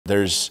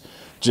there's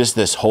just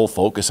this whole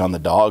focus on the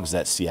dogs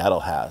that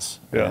Seattle has.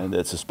 Yeah. And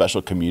it's a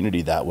special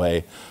community that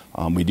way.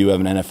 We do have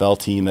an NFL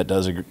team that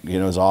does,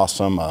 is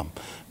awesome.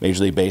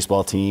 Major League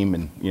Baseball team,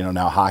 and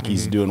now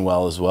hockey's doing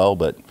well as well.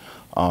 But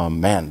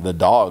man, the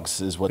dogs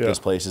is what this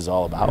place is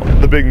all about.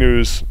 The big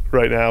news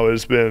right now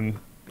has been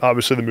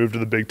obviously the move to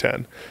the Big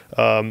Ten.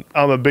 I'm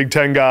a Big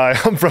Ten guy.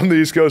 I'm from the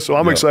East Coast, so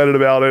I'm excited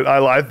about it.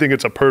 I think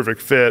it's a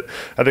perfect fit.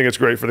 I think it's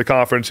great for the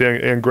conference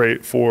and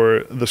great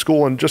for the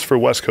school and just for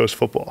West Coast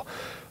football.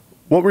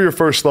 What were your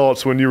first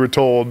thoughts when you were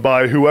told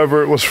by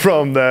whoever it was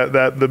from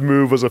that the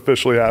move was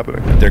officially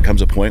happening? There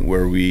comes a point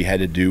where we had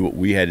to do what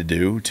we had to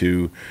do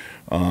to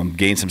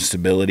gain some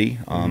stability,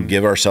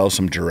 give ourselves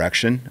some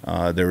direction.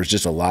 There was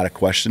just a lot of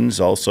questions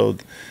also,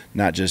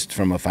 not just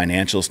from a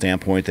financial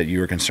standpoint that you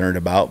were concerned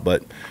about,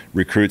 but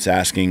recruits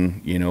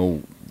asking,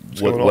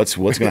 what's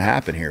going to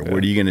happen here?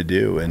 What are you going to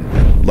do?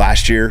 And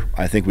last year,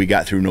 I think we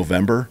got through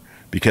November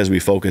because we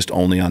focused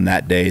only on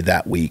that day,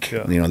 that week,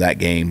 that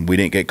game. We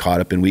didn't get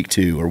caught up in week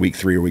 2 or week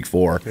 3 or week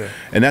 4. Yeah.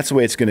 And that's the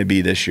way it's going to be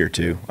this year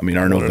too. I mean,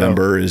 our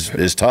November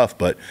is tough,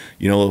 but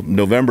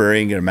November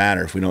ain't going to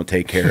matter if we don't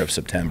take care of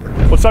September.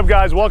 What's up,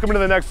 guys? Welcome to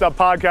the Next Up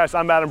podcast.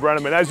 I'm Adam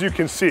Breneman. As you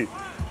can see,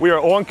 we are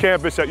on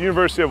campus at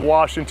University of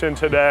Washington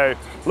today.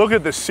 Look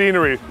at the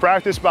scenery,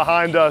 practice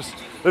behind us.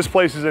 This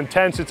place is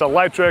intense, it's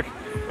electric.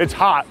 It's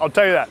hot, I'll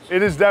tell you that.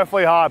 It is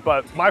definitely hot,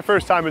 but my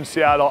first time in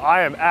Seattle,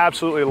 I am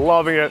absolutely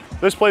loving it.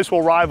 This place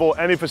will rival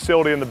any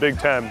facility in the Big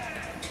Ten.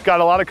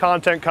 Got a lot of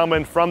content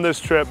coming from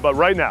this trip, but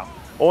right now,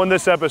 on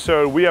this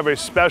episode, we have a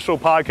special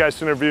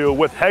podcast interview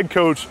with head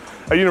coach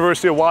at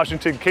University of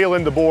Washington,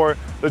 Kalen DeBoer.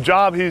 The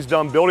job he's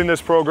done building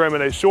this program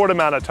in a short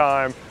amount of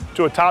time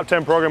to a top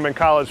 10 program in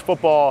college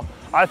football.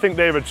 I think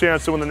they have a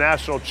chance to win the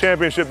national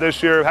championship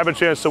this year, have a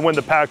chance to win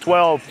the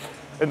Pac-12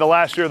 in the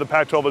last year of the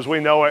Pac-12 as we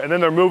know it, and then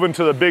they're moving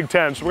to the Big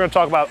Ten. So we're gonna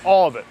talk about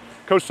all of it.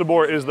 Coach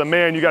DeBoer is the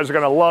man. You guys are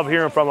gonna love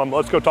hearing from him.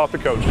 Let's go talk to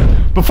Coach.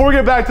 Before we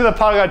get back to the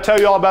podcast, I gotta tell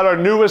you all about our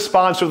newest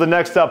sponsor of the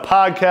Next Up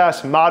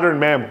podcast, Modern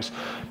Mammals.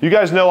 You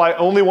guys know I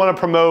only want to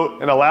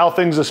promote and allow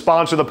things to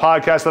sponsor the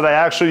podcast that I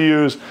actually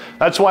use.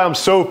 That's why I'm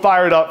so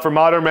fired up for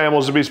Modern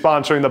Mammals to be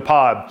sponsoring the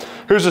pod.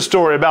 Here's the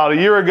story. About a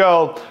year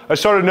ago, I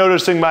started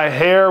noticing my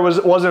hair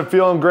wasn't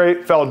feeling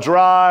great, felt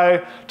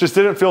dry, just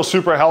didn't feel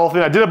super healthy.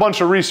 And I did a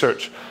bunch of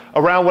research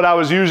around what I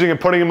was using and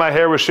putting in my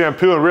hair with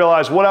shampoo and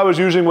realized what I was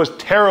using was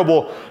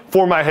terrible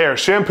for my hair.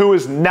 Shampoo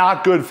is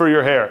not good for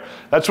your hair.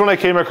 That's when I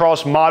came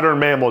across Modern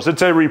Mammals.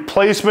 It's a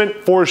replacement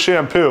for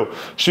shampoo.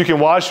 So you can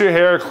wash your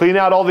hair, clean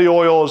out all the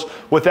oils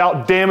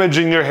without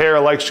damaging your hair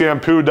like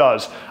shampoo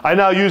does. I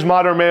now use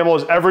Modern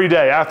Mammals every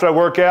day. After I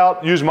work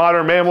out, use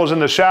Modern Mammals in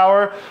the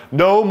shower.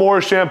 No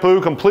more shampoo,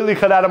 completely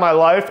cut out of my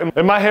life.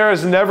 And my hair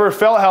has never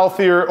felt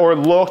healthier or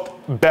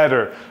looked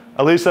better.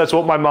 At least that's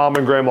what my mom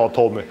and grandma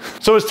told me.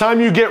 So it's time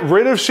you get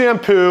rid of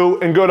shampoo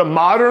and go to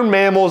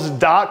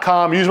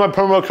modernmammals.com. Use my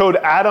promo code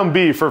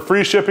ADAMB for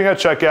free shipping at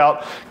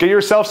checkout. Get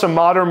yourself some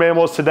Modern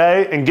Mammals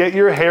today and get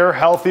your hair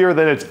healthier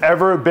than it's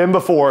ever been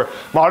before.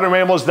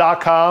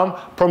 Modernmammals.com,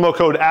 promo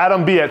code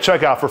ADAMB at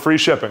checkout for free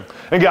shipping.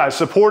 And guys,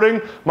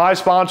 supporting my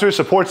sponsor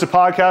supports the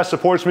podcast,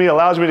 supports me,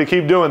 allows me to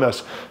keep doing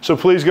this. So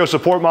please go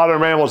support Modern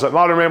Mammals at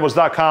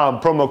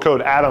modernmammals.com, promo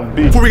code ADAMB.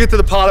 Before we get to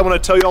the pod, I want to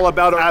tell you all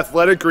about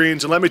Athletic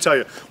Greens. And let me tell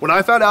you, when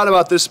I found out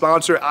about this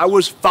sponsor, I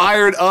was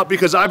fired up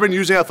because I've been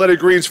using Athletic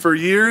Greens for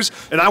years,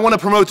 and I want to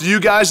promote to you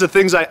guys the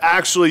things I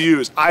actually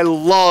use. I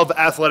love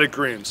Athletic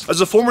Greens.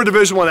 As a former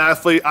Division I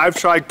athlete, I've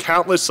tried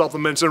countless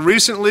supplements, and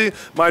recently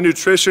my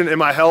nutrition and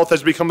my health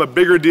has become a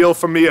bigger deal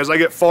for me as I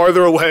get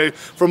farther away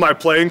from my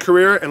playing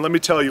career. And let me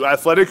tell you,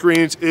 Athletic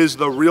Greens is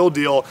the real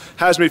deal,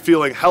 has me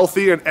feeling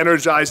healthy and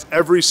energized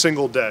every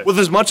single day. With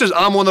as much as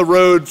I'm on the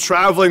road,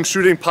 traveling,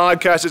 shooting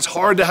podcasts, it's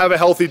hard to have a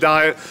healthy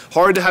diet,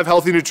 hard to have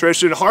healthy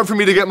nutrition, hard for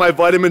me to get my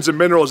vitamins and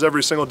minerals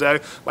every single day.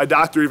 My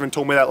doctor even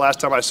told me that last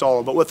time I saw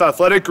him. But with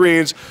Athletic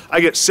Greens, I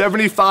get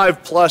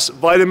 75 plus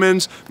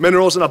vitamins,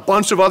 minerals, and a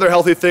bunch of other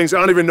healthy things. I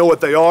don't even know what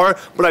they are,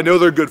 but I know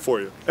they're good for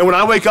you. And when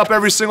I wake up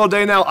every single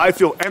day now, I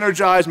feel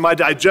energized. My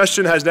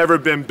digestion has never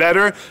been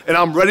better, and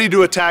I'm ready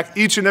to attack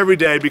each and every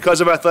day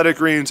because of Athletic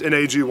Greens and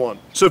AG1.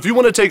 So if you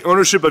want to take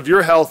ownership of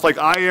your health like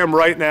I am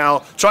right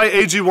now, try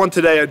AG1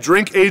 today at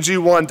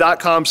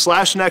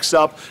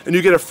drinkag1.com/nextup, and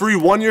you get a free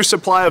 1-year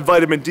supply of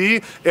vitamin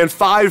D and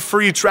 5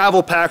 free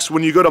travel packs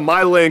when you go to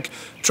my link,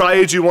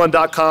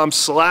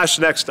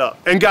 tryag1.com/nextup.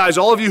 And guys,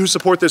 all of you who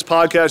support this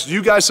podcast,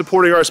 you guys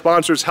supporting our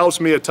sponsors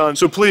helps me a ton.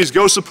 So please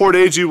go support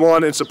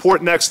AG1 and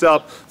support Next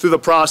Up through the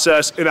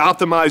process and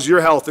optimize your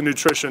health and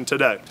nutrition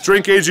today.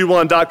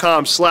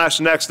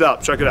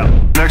 drinkag1.com/nextup. Check it out.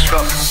 Next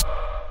up.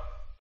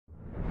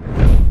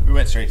 We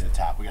went straight to the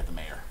top. We got the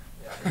mayor.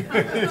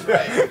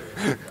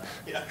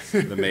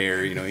 The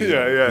mayor,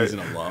 he's an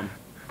alum.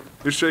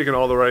 You're shaking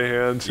all the right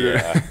hands here.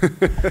 Yeah.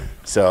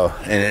 So,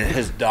 and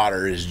his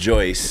daughter is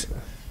Joyce.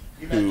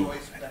 You met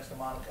Joyce next to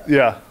Monica.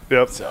 Yeah,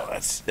 yep. So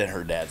then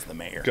her dad's the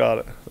mayor. Got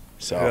it.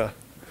 So yeah,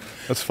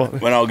 that's funny.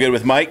 Went all good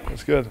with Mike?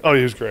 That's good. Oh,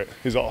 he was great.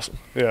 He's awesome.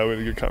 Yeah, we had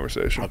a good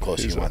conversation. How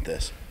close do you want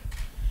this?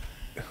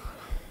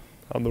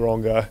 I'm the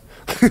wrong guy.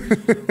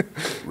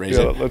 Raise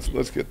it.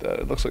 Let's get that.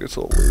 It looks like it's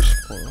a little loose.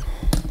 I'll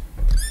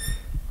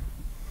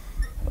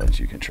let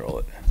you control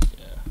it.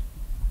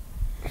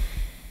 Yeah.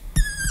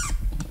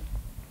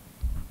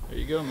 There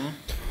you go, man.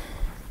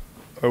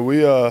 Are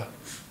we?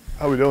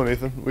 How we doing,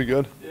 Ethan? We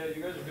good? Yeah,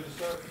 you guys are good to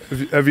start.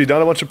 Have you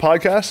done a bunch of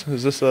podcasts?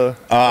 Is this a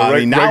I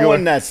mean, not regular?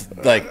 one that's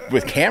like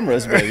with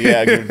cameras, but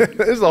yeah,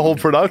 This is the whole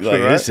production, like,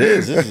 right? this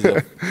is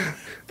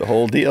the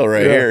whole deal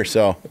right here.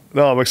 So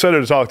No, I'm excited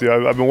to talk to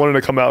you. I've been wanting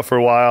to come out for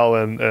a while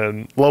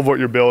and love what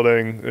you're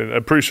building. And I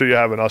appreciate you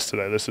having us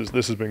today. This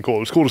has been cool.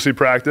 It was cool to see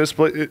practice,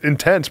 but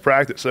intense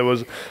practice.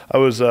 This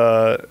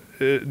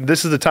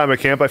is the time of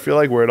camp, I feel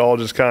like, where it all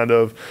just kind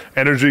of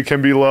energy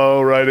can be low,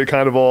 right? It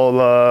kind of all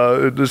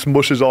it just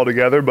mushes all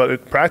together.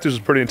 But practice was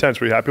pretty intense.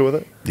 Were you happy with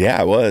it?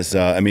 yeah, it was.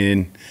 I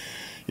mean,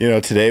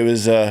 today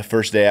was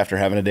first day after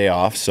having a day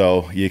off,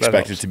 so you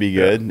expect it to be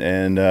good. Yeah.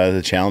 And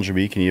the challenge will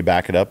be, can you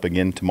back it up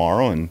again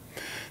tomorrow and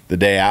the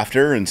day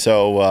after? And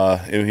so,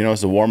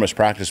 it's the warmest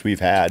practice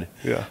we've had.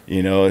 Yeah.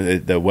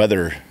 The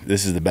weather,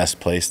 this is the best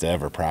place to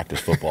ever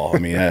practice football. I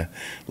mean,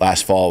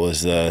 last fall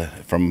was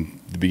from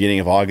the beginning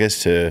of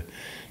August to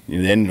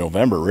the end of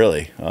November,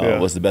 really,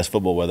 was the best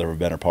football weather we've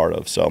been a part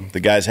of. So the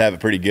guys have it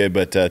pretty good,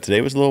 but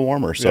today was a little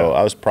warmer. So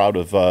I was proud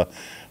of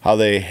how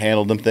they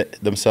handled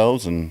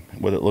themselves and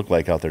what it looked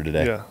like out there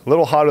today. Yeah, a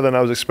little hotter than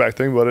I was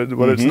expecting, but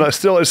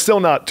it's still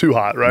not too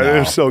hot, right?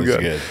 No, it's still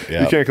good. Yep.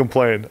 You can't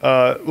complain.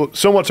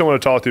 So much I want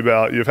to talk to you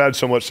about. You've had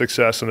so much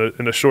success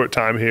in a short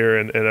time here,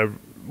 and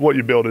what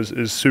you build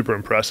is super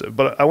impressive.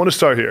 But I want to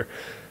start here.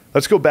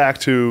 Let's go back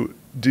to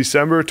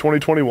December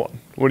 2021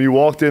 when you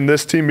walked in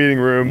this team meeting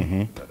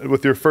room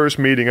with your first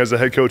meeting as the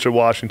head coach of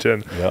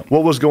Washington. Yep.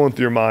 What was going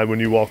through your mind when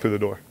you walked through the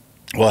door?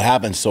 Well, it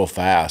happened so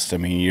fast. I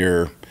mean,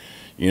 you're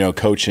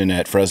coaching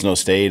at Fresno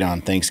State on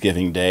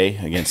Thanksgiving Day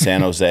against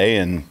San Jose,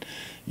 and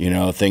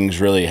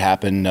things really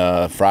happen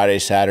Friday,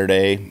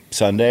 Saturday,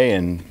 Sunday,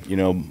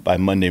 and by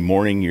Monday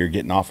morning you're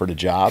getting offered a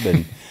job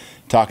and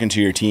talking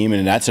to your team,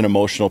 and that's an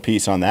emotional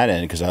piece on that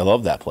end because I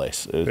love that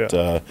place. It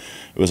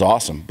was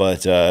awesome,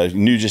 but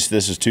knew just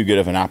this was too good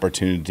of an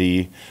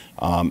opportunity.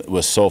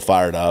 Was so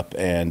fired up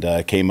and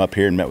came up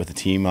here and met with the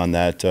team on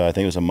that. I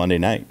think it was a Monday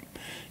night,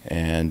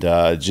 and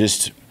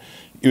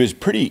it was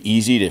pretty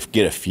easy to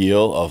get a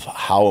feel of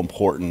how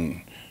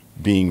important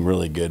being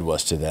really good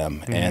was to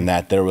them, and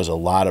that there was a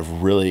lot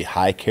of really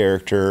high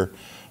character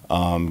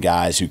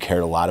guys who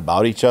cared a lot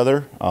about each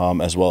other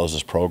as well as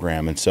this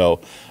program. And so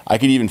I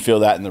could even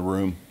feel that in the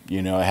room.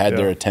 I had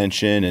their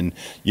attention, and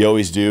you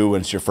always do when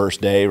it's your first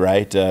day,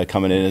 right,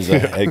 coming in as a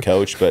head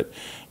coach. But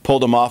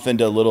pulled them off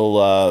into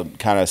little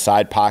kind of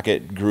side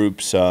pocket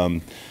groups,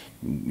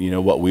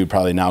 what we would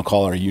probably now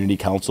call our unity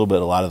council,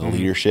 but a lot of the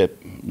leadership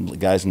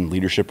guys in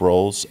leadership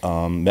roles,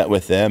 met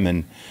with them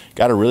and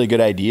got a really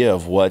good idea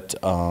of what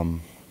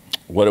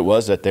it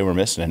was that they were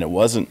missing. And it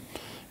wasn't,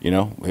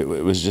 it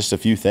was just a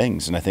few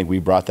things. And I think we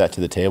brought that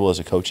to the table as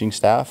a coaching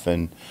staff,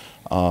 and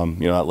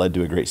that led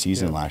to a great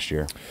season last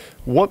year.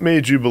 What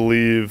made you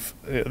believe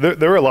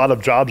there were a lot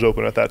of jobs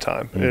open at that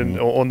time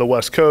on the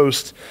West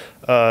Coast?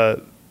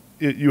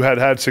 You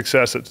had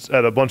success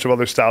at a bunch of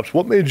other stops.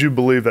 What made you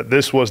believe that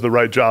this was the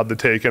right job to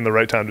take and the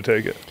right time to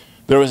take it?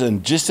 There was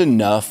just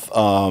enough,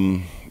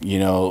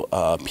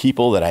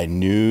 people that I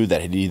knew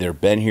that had either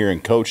been here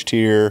and coached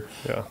here,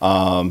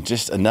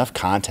 just enough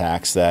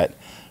contacts that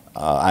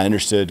I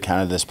understood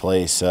kind of this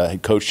place. I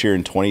had coached here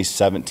in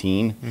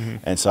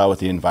 2017 and saw what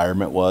the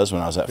environment was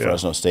when I was at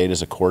Fresno State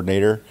as a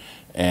coordinator.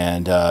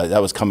 And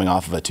that was coming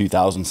off of a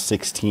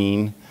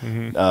 2016,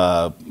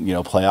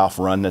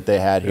 playoff run that they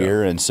had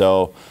here, and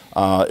so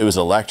it was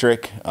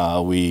electric.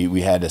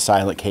 We had a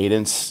silent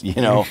cadence,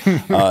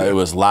 it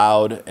was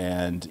loud,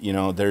 and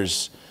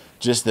there's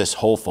just this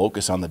whole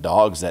focus on the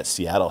dogs that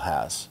Seattle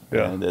has,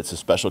 and it's a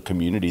special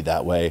community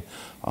that way.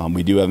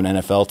 We do have an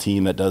NFL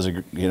team that does,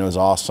 is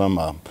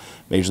awesome.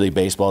 Major League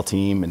Baseball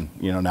team,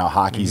 and now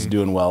hockey's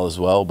doing well as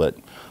well, but.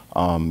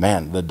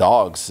 Man, the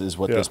dogs is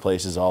what this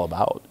place is all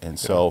about. And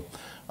so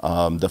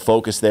the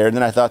focus there. And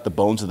then I thought the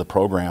bones of the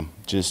program,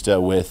 just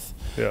with,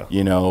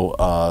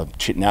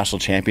 national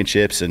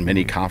championships and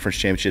many conference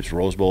championships,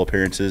 Rose Bowl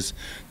appearances,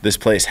 this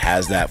place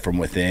has that from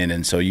within.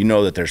 And so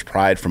that there's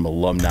pride from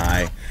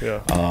alumni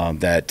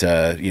that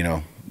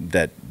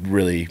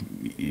really,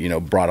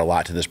 brought a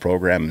lot to this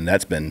program. And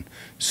that's been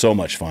so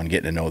much fun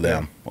getting to know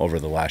them over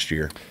the last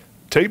year.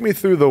 Take me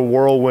through the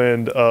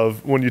whirlwind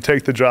of when you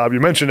take the job. You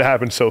mentioned it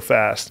happened so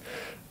fast.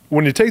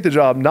 When you take the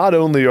job, not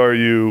only are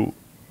you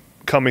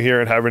coming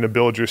here and having to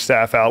build your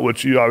staff out,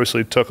 which you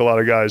obviously took a lot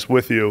of guys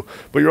with you,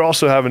 but you're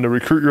also having to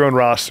recruit your own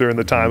roster in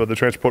the time of the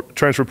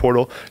transfer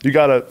portal. You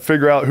got to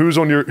figure out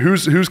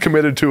who's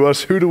committed to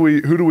us, who do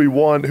we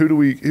want, who do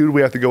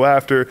we have to go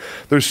after.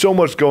 There's so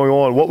much going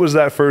on. What was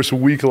that first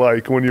week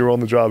like when you were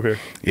on the job here?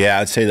 Yeah,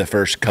 I'd say the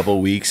first couple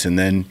of weeks, and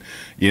then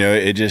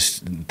it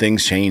just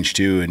things change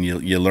too, and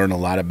you learn a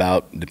lot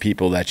about the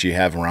people that you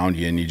have around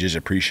you, and you just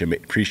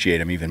appreciate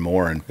them even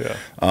more. And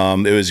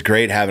it was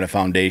great having a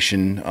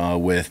foundation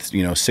with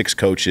 6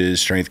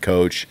 coaches, strength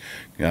coach,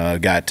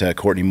 got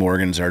Courtney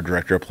Morgan as our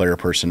director of player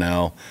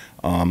personnel,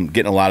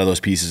 getting a lot of those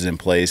pieces in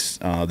place.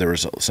 There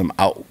was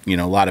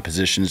a lot of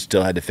positions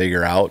still had to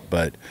figure out,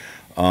 but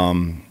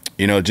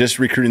just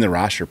recruiting the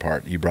roster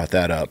part, you brought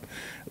that up.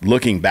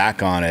 Looking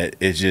back on it,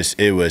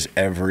 it was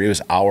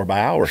hour by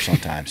hour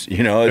sometimes.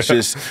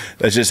 It's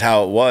that's just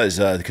how it was,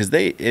 because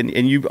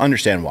and you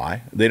understand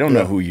why. They don't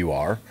know who you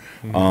are.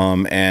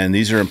 And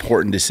these are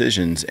important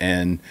decisions,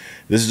 and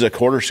this is a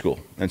quarter school.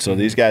 And so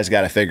these guys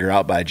got to figure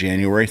out by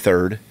January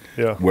 3rd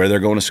where they're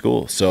going to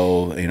school.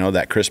 So,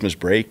 that Christmas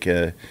break,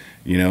 there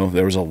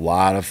was a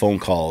lot of phone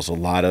calls, a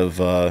lot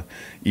of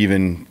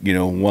even,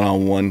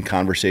 one-on-one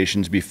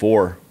conversations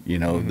before,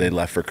 they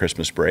left for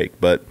Christmas break.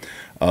 But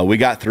we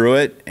got through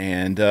it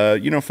and,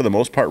 for the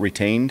most part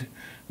retained,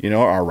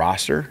 our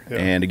roster. Yeah.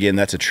 And again,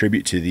 that's a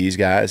tribute to these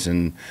guys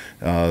and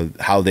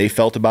how they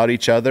felt about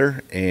each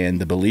other and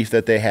the belief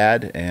that they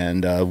had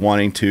and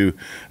wanting to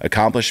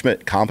accomplish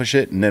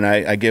it. And then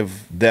I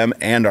give them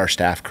and our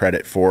staff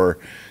credit for,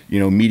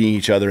 meeting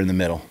each other in the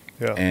middle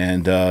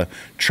and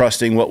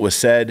trusting what was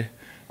said,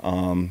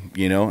 and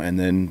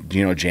then,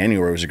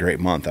 January was a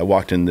great month. I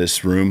walked in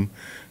this room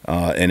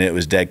and it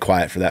was dead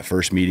quiet for that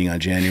first meeting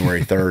on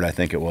January 3rd, I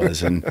think it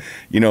was. And,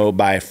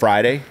 by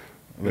Friday,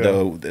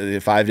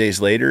 5 days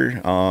later,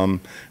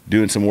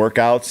 doing some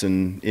workouts,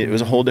 and it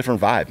was a whole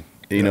different vibe.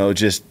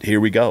 Just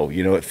here we go.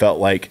 It felt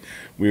like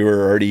we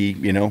were already,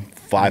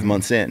 5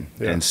 months in.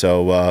 Yeah. And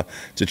so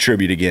it's a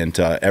tribute again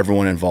to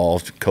everyone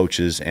involved,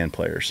 coaches and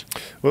players.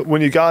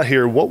 When you got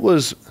here, what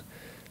was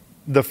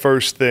the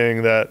first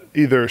thing that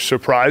either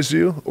surprised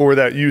you or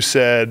that you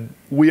said,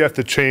 we have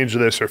to change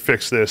this or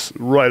fix this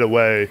right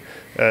away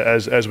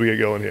as we get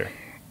going here?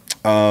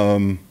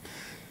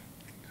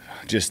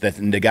 Just that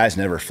the guys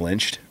never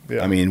flinched.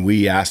 Yeah. I mean,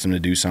 we asked them to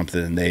do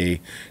something and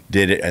they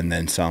did it and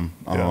then some.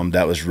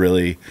 That was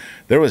really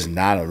 – there was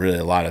not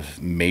a lot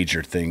of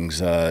major things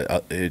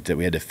that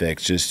we had to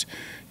fix. Just,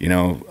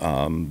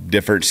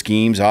 different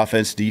schemes,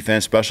 offense,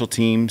 defense, special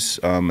teams,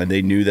 and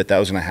they knew that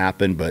was going to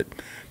happen, but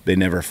they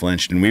never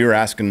flinched. And we were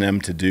asking them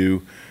to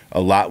do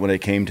a lot when it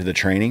came to the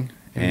training.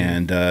 Mm-hmm.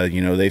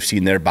 And, they've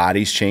seen their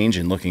bodies change,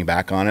 and looking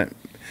back on it,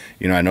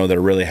 I know they're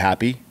really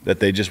happy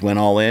that they just went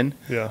all in.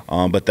 Yeah.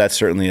 But that's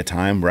certainly a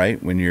time,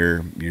 right, when you're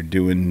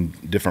doing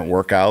different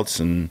workouts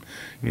and,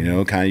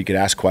 kind of you could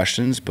ask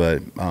questions,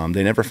 but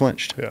they never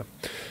flinched. Yeah.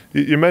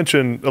 You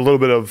mentioned a little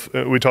bit of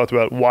we talked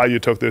about why you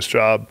took this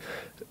job.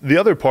 The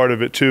other part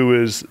of it, too,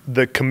 is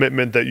the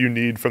commitment that you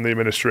need from the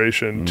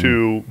administration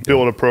to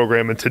build a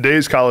program in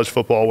today's college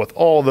football with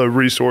all the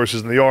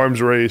resources and the arms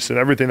race and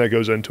everything that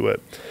goes into it.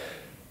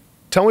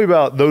 Tell me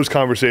about those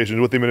conversations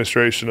with the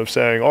administration of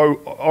saying,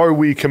 are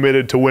we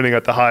committed to winning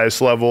at the highest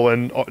level,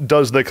 and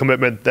does the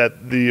commitment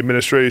that the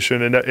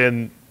administration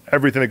and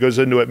everything that goes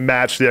into it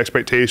match the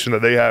expectation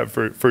that they have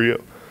for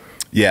you?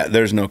 Yeah,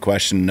 there's no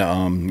question.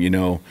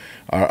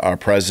 Our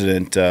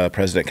president,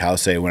 President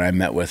Kause, when I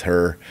met with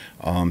her,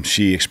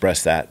 she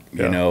expressed that,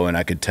 and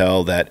I could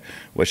tell that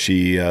what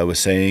she was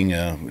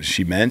saying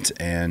she meant,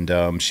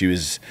 and she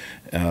was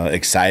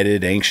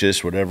excited,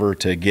 anxious, whatever,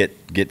 to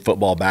get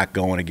football back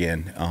going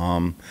again.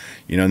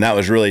 And that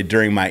was really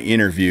during my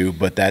interview,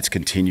 but that's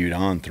continued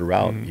on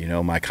throughout.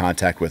 My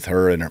contact with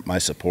her and my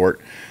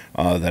support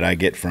that I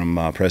get from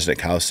President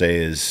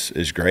Kause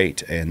is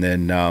great. And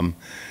then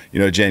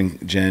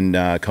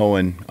Jen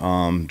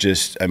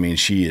Cohen,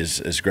 she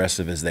is as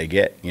aggressive as they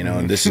get,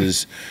 and this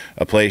is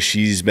a place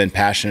she's been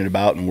passionate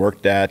about and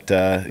worked at,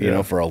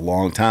 for a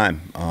long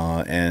time.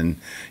 And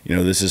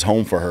this is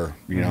home for her,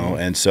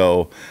 and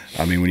so,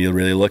 when you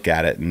really look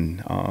at it,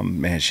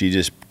 and she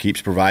just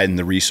keeps providing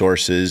the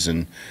resources,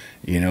 and,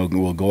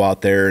 we'll go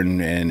out there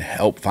and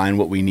help find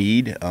what we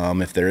need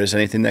if there is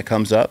anything that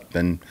comes up,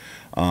 and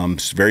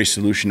very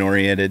solution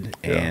oriented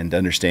and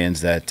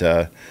understands that,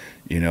 that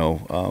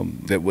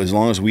as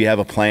long as we have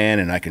a plan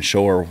and I can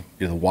show her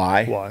the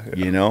why,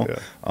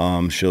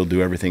 she'll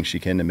do everything she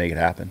can to make it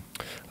happen.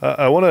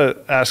 I want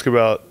to ask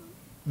about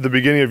the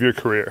beginning of your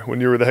career when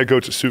you were the head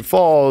coach at Sioux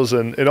Falls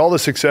and all the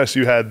success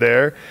you had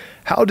there.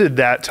 How did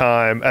that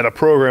time at a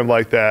program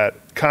like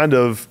that kind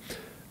of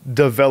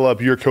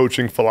develop your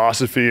coaching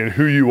philosophy and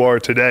who you are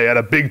today at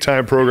a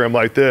big-time program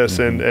like this,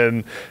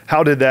 and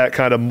how did that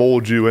kind of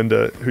mold you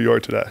into who you are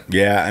today?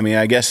 Yeah,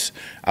 I guess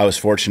I was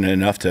fortunate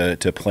enough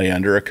to play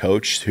under a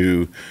coach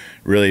who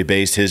really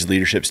based his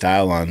leadership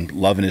style on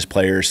loving his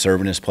players,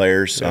 serving his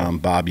players,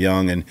 Bob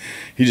Young, and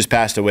he just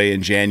passed away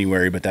in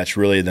January, but that's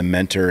really the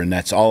mentor, and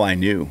that's all I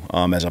knew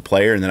as a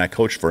player. And then I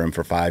coached for him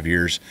for 5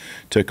 years,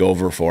 took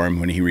over for him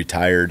when he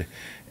retired,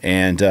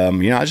 and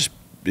I just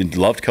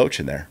loved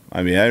coaching there. I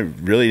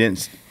really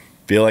didn't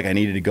feel like I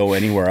needed to go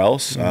anywhere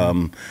else.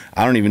 I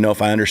don't even know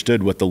if I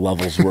understood what the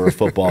levels were of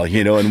football,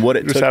 and what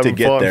it took to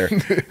get there.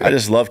 I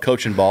just loved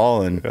coaching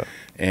ball,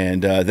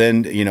 and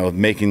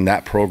then making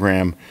that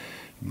program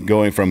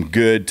going from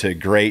good to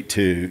great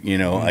to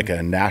like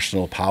a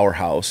national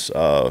powerhouse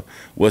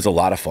was a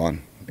lot of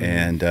fun,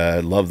 and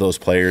love those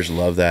players,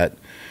 love that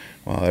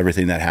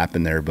everything that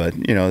happened there. But,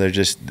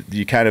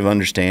 you kind of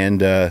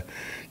understand,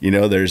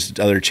 there's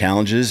other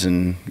challenges,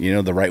 and,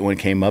 the right one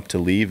came up to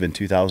leave in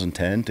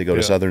 2010 to go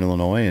to Southern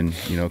Illinois, and,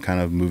 kind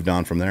of moved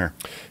on from there.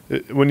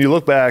 When you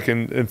look back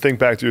and think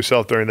back to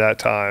yourself during that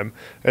time,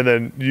 and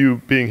then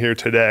you being here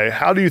today,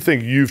 how do you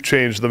think you've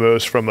changed the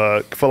most from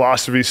a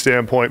philosophy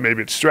standpoint?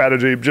 Maybe it's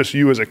strategy, just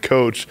you as a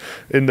coach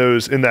in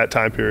that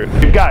time period.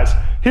 Guys,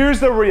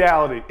 here's the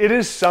reality. It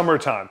is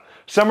summertime.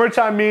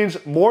 Summertime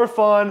means more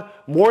fun,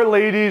 more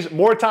ladies,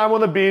 more time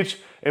on the beach.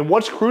 And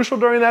what's crucial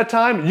during that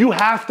time? You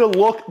have to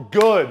look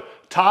good,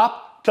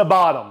 top to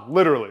bottom,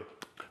 literally.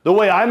 The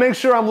way I make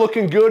sure I'm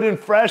looking good and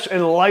fresh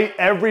and light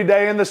every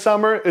day in the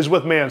summer is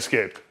with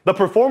Manscaped. The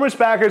Performance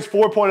Package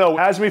 4.0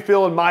 has me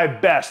feeling my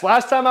best.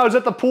 Last time I was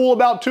at the pool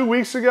about 2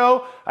 weeks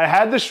ago, I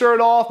had the shirt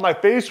off, my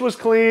face was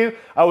clean,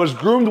 I was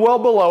groomed well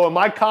below, and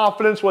my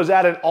confidence was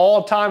at an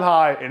all-time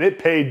high, and it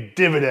paid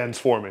dividends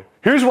for me.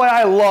 Here's why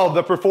I love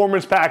the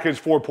Performance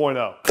Package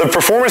 4.0. The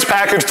Performance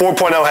Package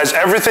 4.0 has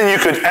everything you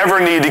could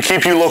ever need to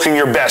keep you looking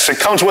your best. It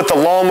comes with the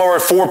Lawnmower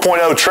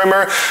 4.0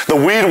 trimmer, the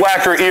Weed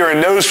Whacker ear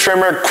and nose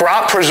trimmer,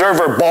 Crop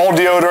Preserver ball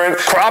deodorant,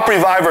 Crop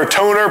Reviver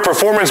toner,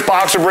 Performance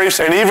boxer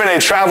briefs, and even a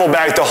travel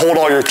bag to hold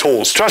all your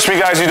tools. Trust me,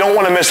 guys, you don't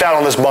want to miss out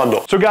on this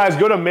bundle. So guys,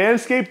 go to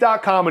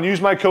manscaped.com and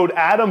use my code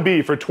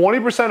ADAMB for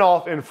 20%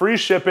 off and free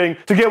shipping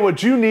to get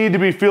what you need to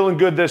be feeling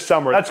good this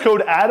summer. That's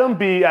code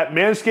ADAMB at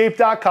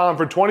manscaped.com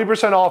for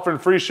 20% off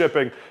and free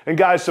shipping. And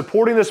guys,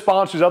 supporting the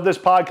sponsors of this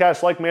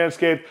podcast like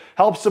Manscaped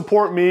helps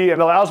support me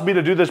and allows me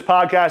to do this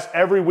podcast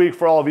every week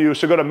for all of you.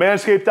 So go to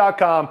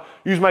manscaped.com,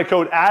 use my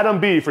code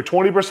ADAMB for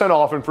 20%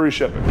 off and free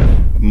shipping.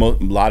 A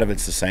lot of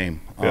it's the same.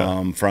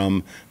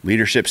 From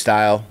leadership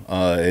style,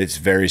 it's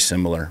very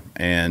similar.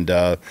 And,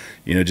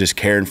 just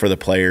caring for the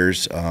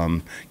players,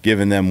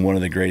 giving them one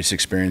of the greatest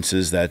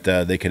experiences that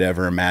they could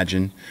ever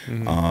imagine,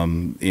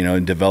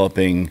 and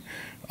developing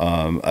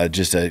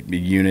just a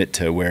unit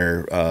to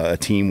where a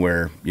team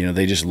where,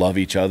 they just love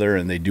each other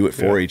and they do it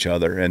for each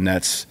other. And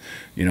that's,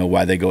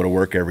 why they go to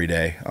work every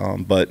day.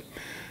 But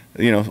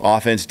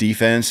offense,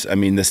 defense, I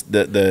mean,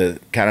 the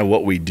kind of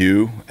what we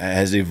do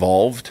has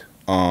evolved.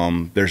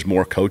 There's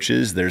more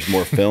coaches, there's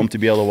more film to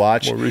be able to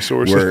watch. More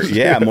resources.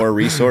 More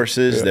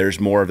resources. There's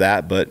more of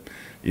that, but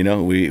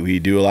we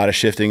do a lot of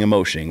shifting and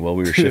motioning. Well,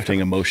 we were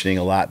shifting and motioning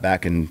a lot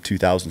back in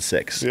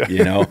 2006,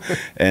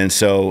 and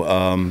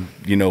so,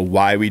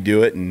 why we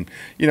do it. And,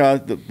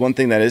 the one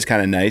thing that is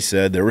kind of nice,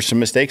 there were some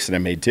mistakes that I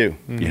made too,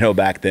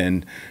 back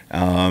then.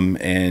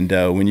 And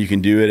when you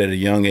can do it at a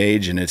young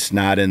age and it's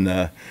not in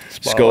the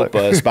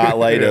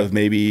spotlight of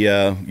maybe,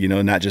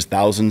 not just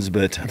thousands,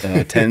 but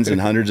tens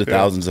and hundreds of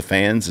thousands of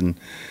fans and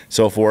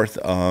so forth,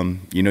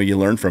 you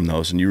learn from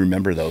those and you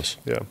remember those.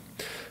 Yeah.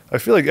 I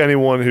feel like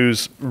anyone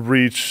who's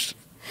reached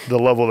the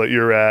level that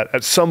you're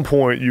at some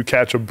point you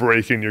catch a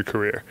break in your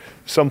career.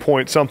 Some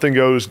point something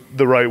goes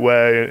the right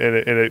way and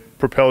it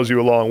propels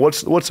you along.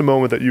 What's the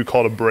moment that you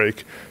called a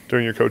break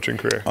during your coaching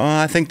career?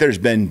 I think there's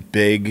been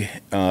big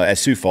at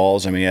Sioux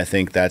Falls. I mean, I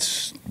think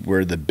that's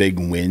where the big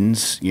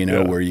wins,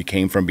 where you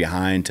came from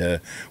behind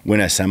to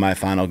win a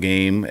semifinal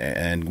game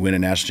and win a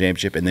national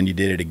championship, and then you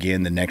did it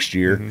again the next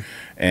year.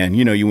 And,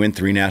 you win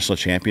 3 national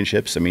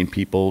championships. I mean,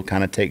 people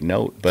kind of take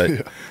note.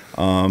 But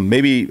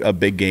maybe a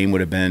big game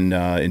would have been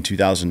in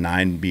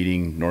 2009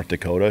 beating North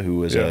Dakota, who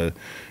was a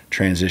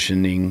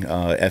transitioning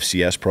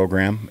FCS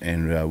program.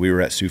 And we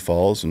were at Sioux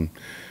Falls. And,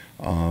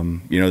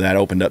 that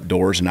opened up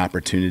doors and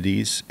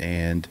opportunities.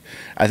 And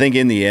I think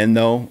in the end,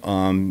 though,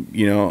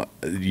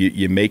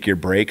 you make your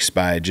breaks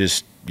by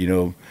just,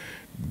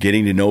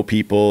 getting to know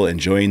people,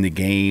 enjoying the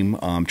game,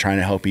 trying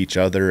to help each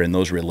other. And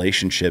those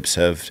relationships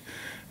have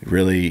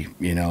really,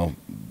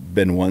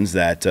 been ones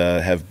that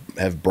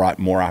have brought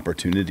more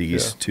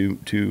opportunities to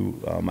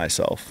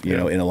myself,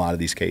 in a lot of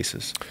these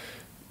cases.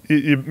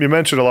 You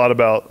mentioned a lot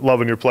about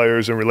loving your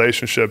players and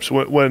relationships.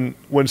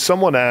 When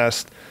someone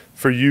asked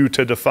for you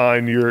to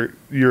define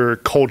your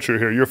culture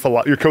here,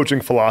 your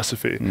coaching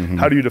philosophy,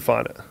 how do you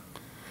define it?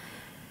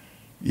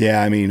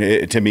 Yeah, I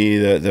mean, to me,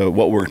 the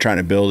what we're trying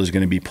to build is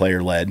going to be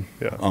player-led.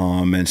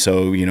 And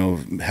so,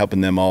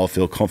 helping them all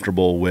feel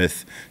comfortable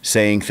with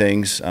saying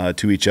things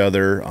to each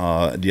other,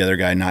 the other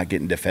guy not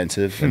getting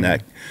defensive. And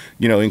that,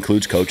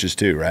 includes coaches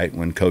too, right?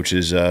 When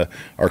coaches are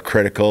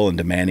critical and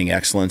demanding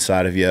excellence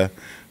out of you,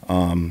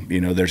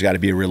 there's got to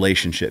be a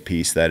relationship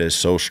piece that is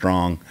so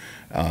strong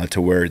to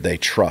where they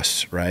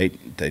trust, right?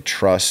 They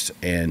trust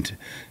and,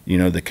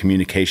 the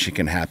communication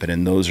can happen.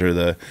 And those are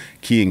the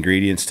key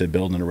ingredients to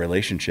building a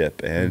relationship.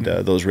 And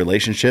those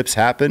relationships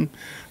happen.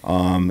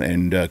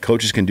 And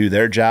coaches can do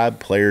their job.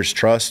 Players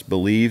trust,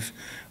 believe,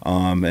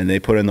 and they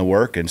put in the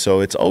work. And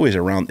so it's always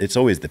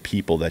the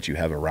people that you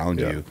have around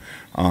you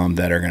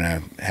that are going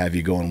to have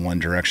you go in one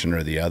direction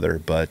or the other.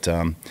 But,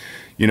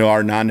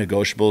 our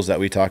non-negotiables that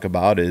we talk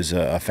about is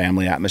a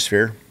family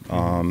atmosphere.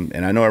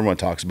 And I know everyone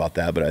talks about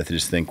that, but I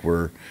just think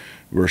we're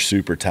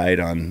super tight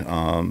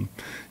on,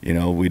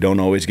 we don't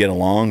always get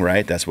along,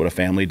 right? That's what a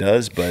family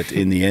does. But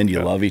in the end,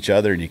 you love each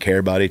other and you care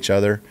about each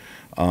other.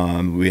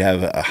 We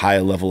have a high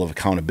level of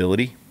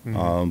accountability.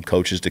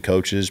 coaches to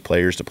coaches,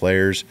 players to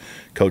players,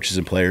 coaches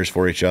and players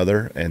for each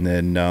other. And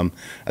then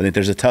I think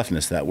there's a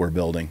toughness that we're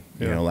building.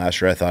 Yeah. You know, last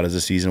year I thought as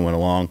the season went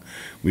along,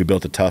 we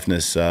built a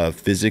toughness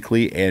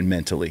physically and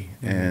mentally.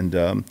 And,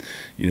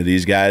 you know,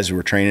 these guys,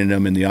 we're training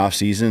them in the off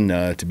season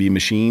to be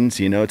machines,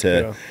 you know,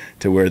 to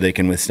where they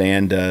can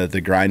withstand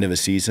the grind of a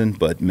season.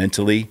 But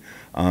mentally,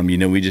 you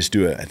know, we just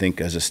do, I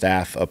think, as a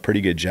staff, a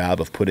pretty good job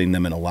of putting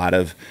them in a lot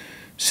of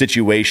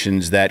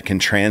situations that can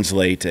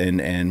translate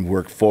and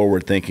work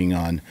forward thinking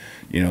on,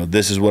 you know,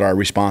 this is what our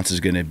response is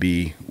going to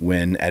be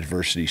when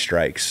adversity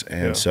strikes.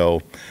 And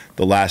so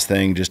the last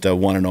thing, just a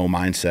 1-0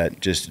 mindset,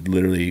 just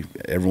literally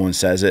everyone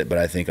says it, but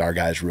I think our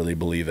guys really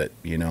believe it,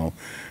 you know,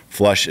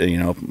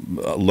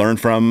 learn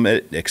from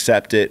it,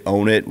 accept it,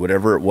 own it,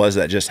 whatever it was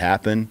that just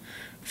happened,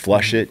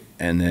 flush it,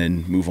 and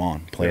then move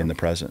on, play in the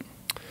present.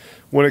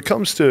 When it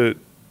comes to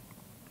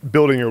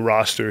building your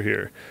roster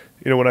here,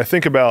 you know, when I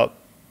think about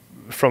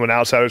from an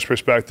outsider's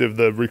perspective,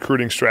 the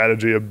recruiting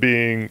strategy of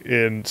being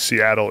in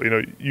Seattle, you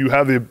know, you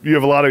have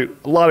a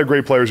lot of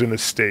great players in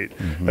this state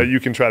that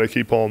you can try to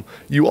keep home.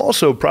 You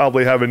also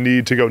probably have a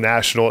need to go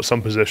national at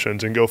some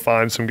positions and go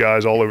find some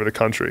guys all over the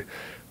country.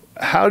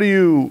 How do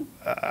you,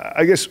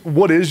 I guess,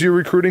 what is your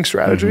recruiting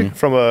strategy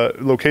from a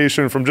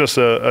location, from just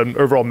an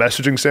overall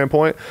messaging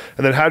standpoint?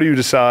 And then how do you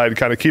decide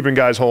kind of keeping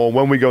guys home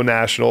when we go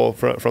national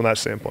from that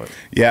standpoint?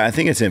 Yeah, I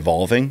think it's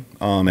evolving,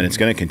 and it's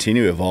going to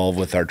continue to evolve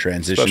with our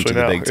transition Especially to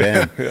the now. Big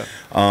Ten.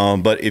 Yeah.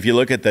 But if you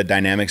look at the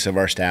dynamics of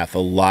our staff, a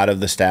lot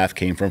of the staff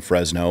came from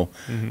Fresno,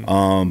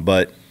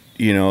 but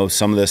you know,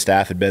 some of the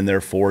staff had been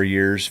there 4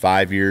 years,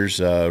 5 years.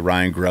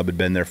 Ryan Grubb had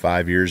been there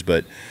 5 years,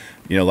 but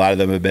you know, a lot of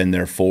them have been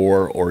there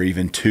 4 or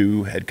even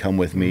 2 had come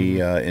with me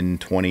in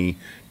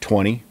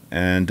 2020.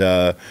 And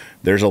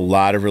there's a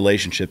lot of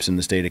relationships in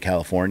the state of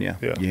California,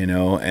 you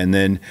know, and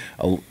then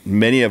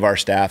many of our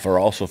staff are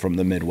also from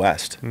the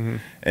Midwest.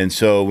 And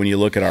so when you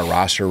look at our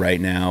roster right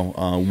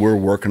now, we're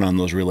working on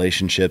those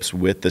relationships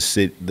with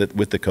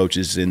with the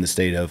coaches in the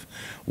state of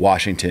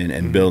Washington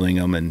and building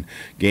them and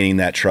gaining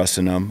that trust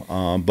in them.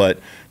 But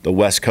the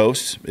West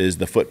Coast is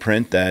the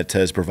footprint that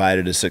has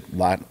provided a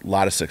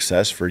lot of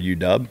success for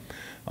UW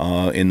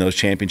in those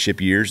championship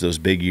years, those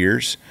big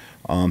years.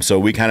 So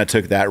we kind of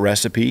took that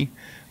recipe.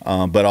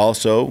 But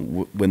also,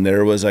 when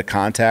there was a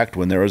contact,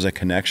 when there was a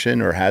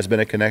connection or has been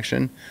a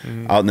connection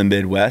out in the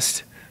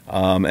Midwest,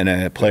 and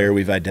a player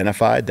we've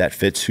identified that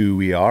fits who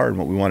we are and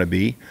what we want to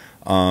be,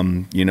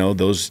 you know,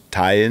 those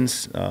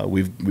tie-ins,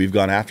 we've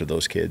gone after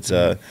those kids,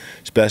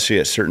 especially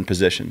at certain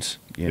positions.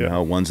 You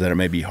know, ones that are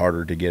maybe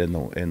harder to get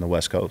in the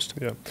West Coast.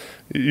 Yeah,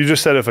 you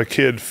just said if a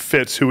kid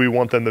fits who we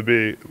want them to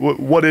be.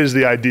 What is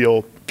the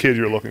ideal kid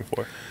you're looking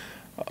for?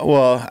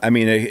 Well, I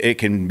mean, it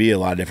can be a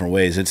lot of different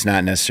ways. It's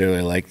not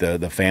necessarily like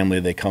the family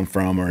they come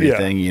from or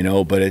anything, you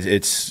know, but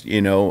it's,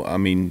 you know, I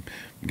mean,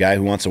 guy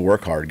who wants to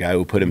work hard, guy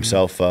who put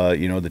himself,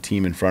 you know, the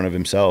team in front of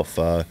himself,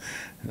 you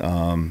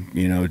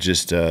know,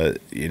 just,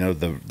 you know,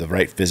 the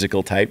right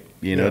physical type,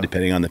 you know,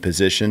 depending on the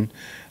position,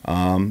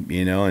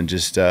 you know, and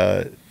just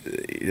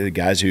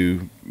guys who,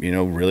 you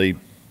know, really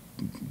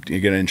you're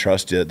going to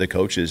entrust the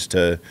coaches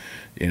to,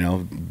 you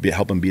know,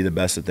 help them be the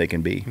best that they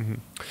can be.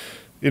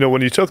 You know,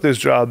 when you took this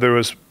job, there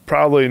was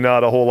probably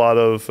not a whole lot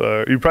of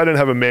you probably didn't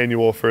have a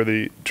manual for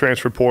the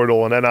transfer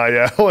portal and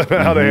NIL and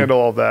how to handle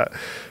all of that.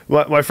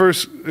 My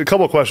first, a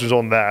couple of questions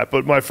on that,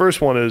 but my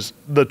first one is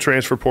the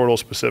transfer portal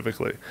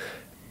specifically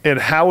and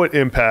how it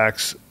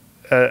impacts,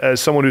 as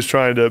someone who's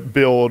trying to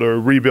build or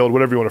rebuild,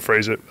 whatever you want to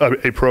phrase it,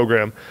 a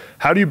program.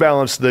 How do you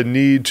balance the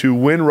need to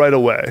win right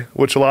away,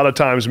 which a lot of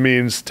times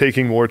means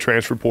taking more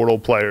transfer portal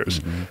players,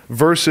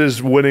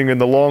 versus winning in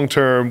the long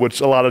term,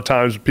 which a lot of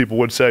times people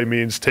would say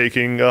means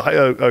taking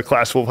a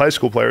class full of high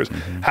school players.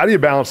 How do you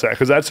balance that?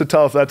 Because that's a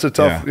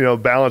tough you know,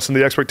 balance, and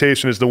the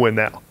expectation is to win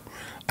now.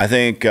 I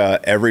think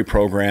every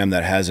program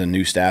that has a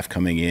new staff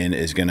coming in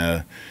is going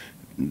to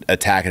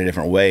attack it a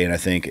different way, and I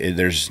think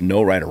there's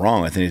no right or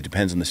wrong. I think it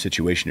depends on the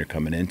situation you're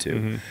coming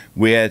into.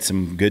 We had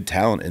some good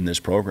talent in this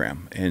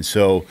program, and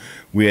so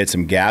we had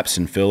some gaps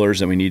and fillers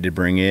that we needed to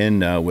bring in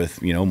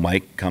with, you know,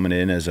 Mike coming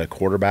in as a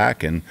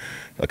quarterback and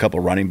a couple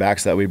of running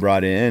backs that we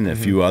brought in, a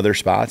few other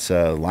spots,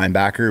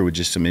 linebacker with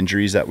just some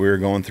injuries that we were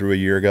going through a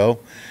year ago.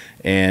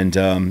 And,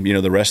 you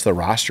know, the rest of the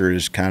roster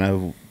is kind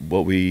of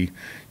what we,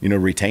 you know,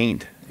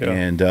 retained.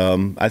 And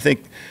I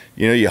think,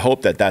 you know, you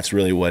hope that that's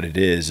really what it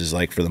is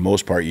like for the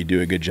most part you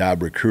do a good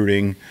job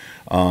recruiting,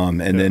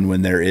 and then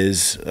when there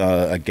is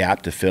a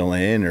gap to fill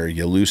in or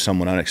you lose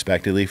someone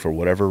unexpectedly for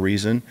whatever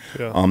reason,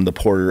 the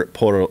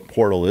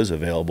portal is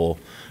available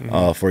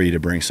for you to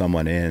bring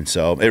someone in.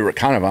 So it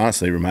kind of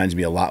honestly reminds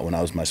me a lot when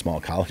I was in my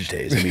small college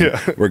days. I mean,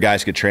 where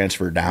guys could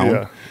transfer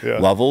down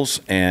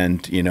levels,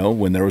 and, you know,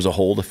 when there was a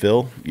hole to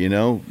fill, you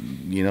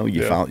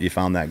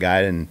found that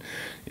guy,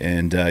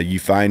 and you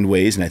find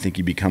ways, and I think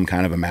you become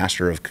kind of a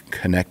master of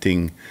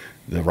connecting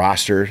the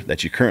roster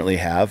that you currently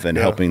have and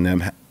helping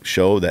them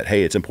show that,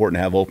 hey, it's important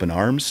to have open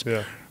arms,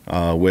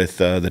 with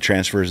the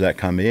transfers that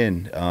come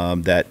in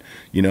that,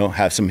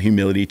 have some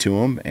humility to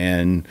them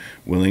and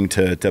willing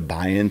to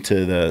buy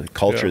into the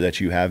culture that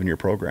you have in your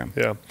program.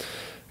 Yeah.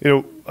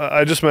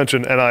 I just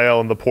mentioned NIL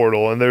and the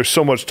portal, and there's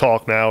so much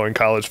talk now in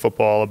college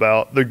football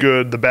about the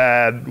good, the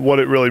bad, what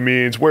it really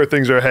means, where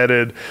things are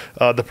headed,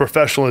 the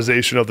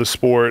professionalization of the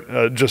sport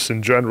just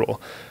in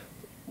general.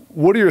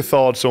 What are your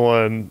thoughts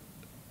on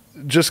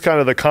just kind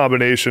of the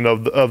combination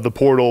of the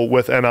portal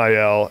with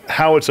NIL,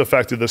 how it's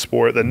affected the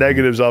sport, the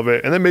negatives of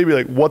it, and then maybe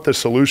like what the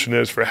solution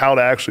is for how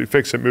to actually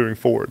fix it moving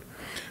forward?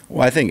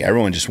 Well, I think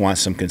everyone just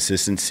wants some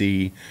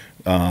consistency,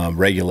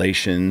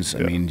 regulations. I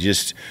mean,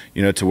 just,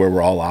 to where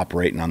we're all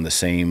operating on the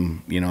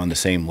same, on the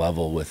same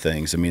level with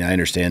things. I mean, I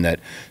understand that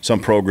some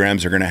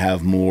programs are going to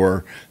have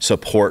more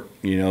support,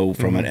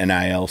 from an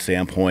NIL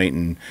standpoint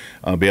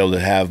and be able to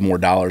have more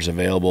dollars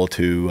available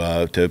to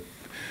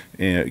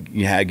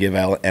give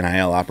out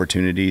NIL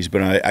opportunities.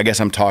 But I guess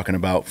I'm talking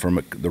about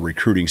from the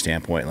recruiting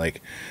standpoint,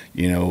 like,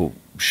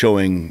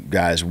 showing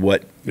guys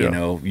what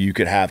you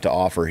could have to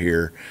offer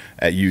here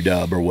at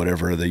UW or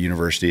whatever the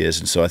university is.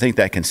 And so I think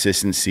that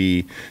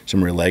consistency,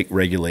 some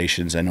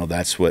regulations, I know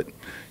that's what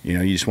you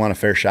just want a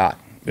fair shot.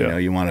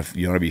 You want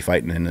to be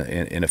fighting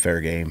in a fair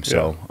game.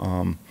 So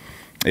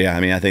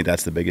I mean, I think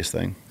that's the biggest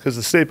thing. Because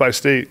the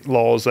state-by-state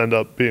laws end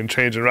up being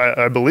changed. Right?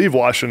 I believe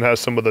Washington has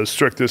some of the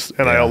strictest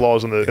NIL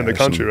laws in the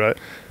country, right?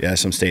 Yeah,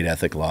 some state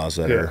ethic laws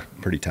that are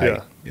pretty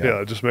tight.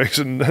 Yeah, it just makes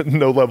it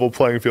no level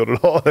playing field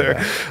at all there,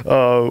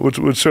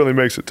 which certainly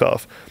makes it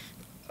tough.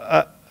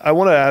 I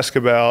want to ask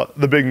about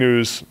the big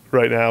news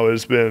right now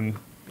has been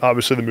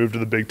obviously the move to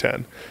the Big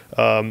Ten.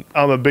 I'm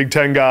a Big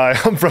Ten guy.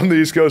 I'm from the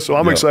East Coast, so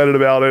I'm excited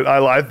about it.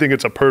 I think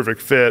it's a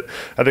perfect fit.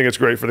 I think it's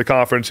great for the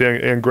conference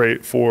and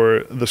great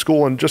for the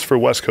school and just for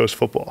West Coast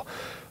football.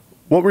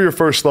 What were your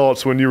first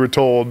thoughts when you were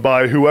told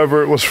by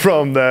whoever it was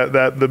from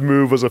that the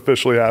move was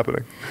officially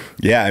happening?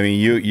 Yeah, I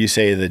mean, you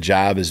say the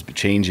job is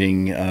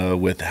changing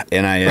with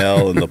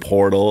NIL and the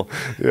portal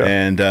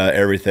and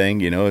everything.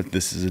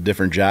 This is a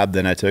different job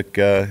than I took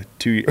a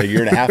year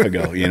and a half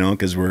ago,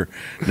 because we're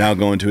now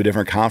going to a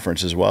different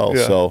conference as well.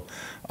 Yeah. So,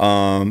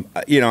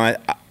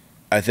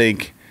 I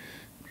think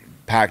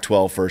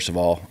Pac-12, first of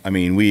all, I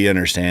mean, we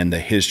understand the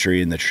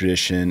history and the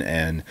tradition,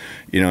 and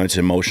it's an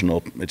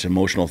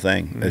emotional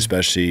thing,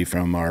 especially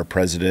from our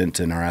president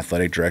and our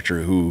athletic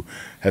director who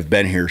have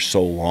been here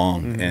so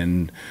long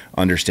and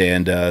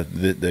understand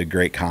the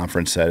great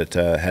conference that it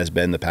has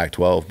been, the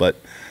Pac-12. But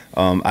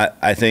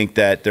I think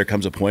that there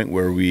comes a point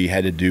where we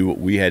had to do what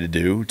we had to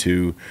do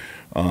to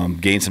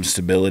gain some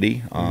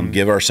stability,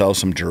 give ourselves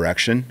some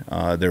direction.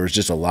 There was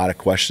just a lot of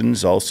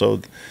questions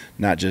also,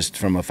 not just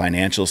from a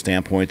financial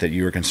standpoint that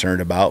you were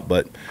concerned about,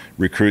 but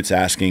recruits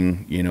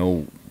asking,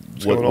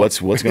 what's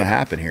going to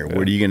happen here?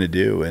 What are you going to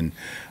do? And,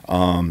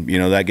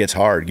 that gets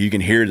hard. You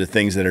can hear the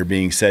things that are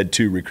being said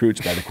to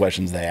recruits by the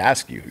questions they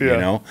ask you,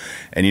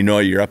 and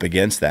you're up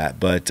against that.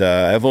 But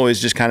I've always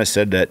just kind of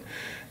said that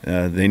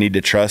they need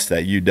to trust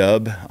that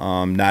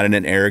UW, not in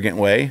an arrogant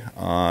way,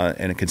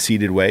 in a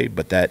conceited way,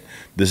 but that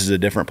this is a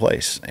different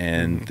place.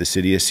 And the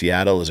city of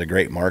Seattle is a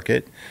great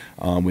market.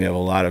 We have a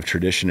lot of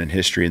tradition and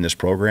history in this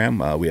program.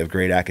 We have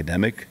great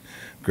academics.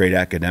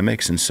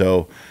 And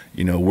so,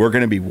 we're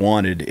going to be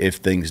wanted if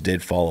things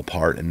did fall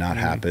apart and not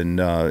happen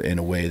in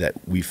a way that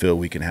we feel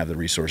we can have the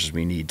resources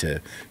we need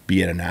to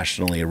be at a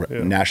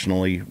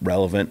nationally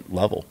relevant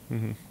level.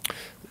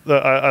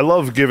 I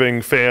love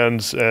giving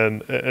fans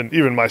and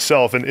even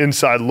myself an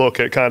inside look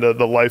at kind of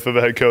the life of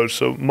a head coach.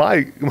 So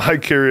my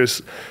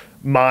curious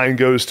mind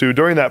goes to,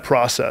 during that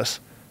process,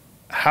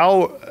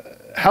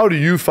 how do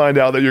you find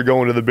out that you're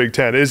going to the Big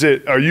Ten?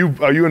 Are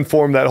you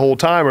informed that whole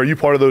time? Are you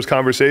part of those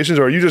conversations,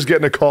 or are you just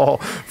getting a call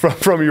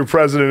from your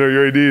president or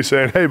your AD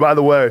saying, "Hey, by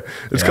the way,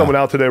 it's coming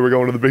out today. We're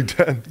going to the Big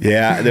Ten"?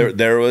 Yeah,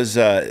 there was.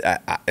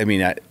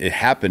 It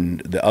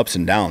happened. The ups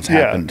and downs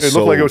happened. It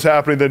looked like it was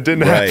happening, then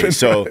didn't happen.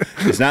 So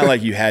it's not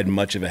like you had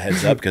much of a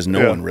heads up, because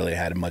no one really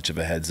had much of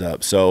a heads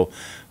up. So.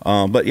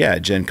 But yeah,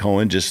 Jen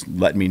Cohen just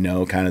let me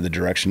know kind of the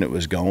direction it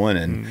was going,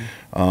 and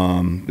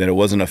that it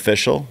wasn't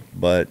official,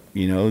 but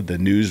the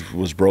news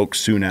was broke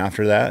soon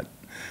after that.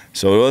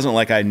 So it wasn't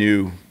like I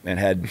knew and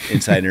had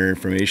insider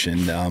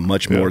information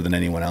much more than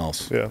anyone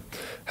else. Yeah.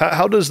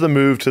 How does the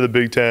move to the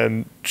Big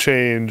Ten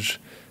change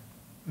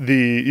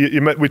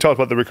we talked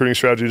about the recruiting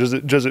strategy.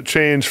 Does it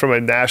change from a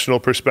national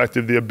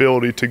perspective the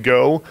ability to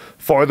go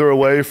farther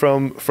away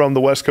from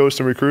the West Coast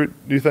and recruit,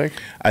 do you think?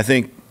 I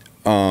think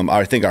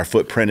our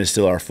footprint is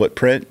still our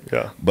footprint,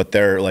 but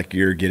there, like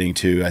you're getting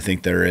to, I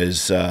think there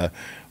is,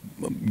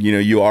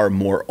 you are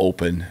more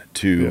open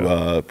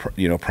to,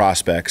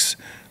 prospects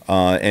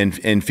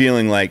and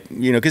feeling like,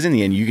 because in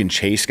the end you can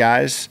chase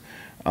guys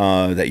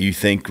that you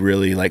think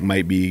really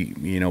might be,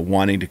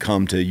 wanting to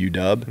come to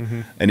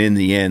UW, and in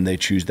the end they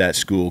choose that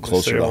school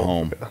closer to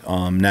home.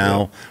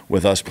 Now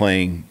with us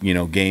playing,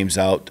 games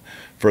out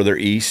further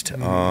east,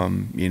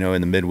 in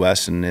the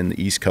Midwest and in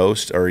the East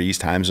Coast or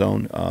East time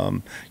zone,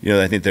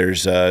 I think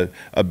there's a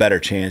better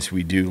chance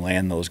we do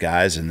land those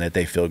guys and that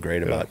they feel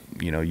great about,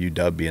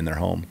 UW being their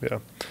home. Yeah.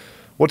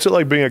 What's it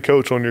like being a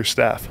coach on your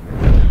staff?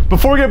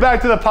 Before we get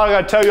back to the podcast, I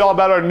gotta tell you all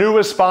about our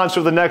newest sponsor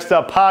of the Next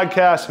Up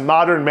podcast,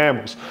 Modern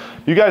Mammals.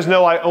 You guys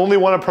know I only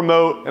want to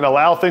promote and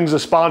allow things to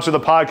sponsor the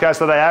podcast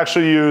that I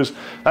actually use.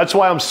 That's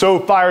why I'm so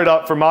fired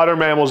up for Modern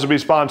Mammals to be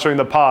sponsoring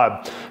the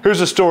pod. Here's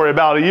the story.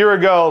 About a year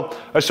ago,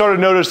 I started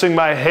noticing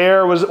my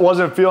hair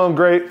wasn't feeling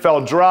great,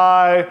 felt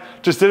dry,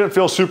 just didn't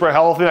feel super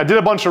healthy. And I did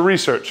a bunch of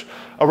research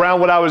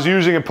around what I was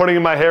using and putting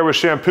in my hair with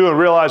shampoo and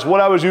realized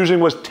what I was using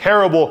was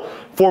terrible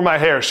for my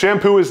hair.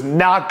 Shampoo is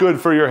not good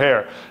for your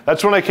hair.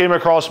 That's when I came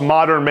across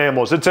Modern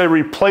Mammals. It's a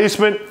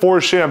replacement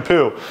for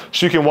shampoo.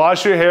 So you can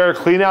wash your hair,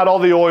 clean out all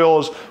the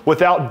oils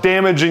without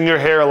damaging your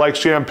hair like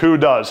shampoo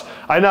does.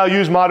 I now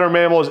use Modern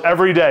Mammals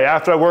every day.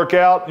 After I work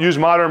out, use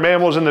Modern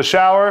Mammals in the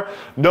shower.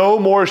 No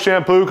more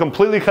shampoo,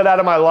 completely cut out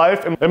of my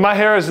life. And my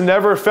hair has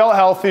never felt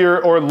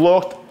healthier or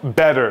looked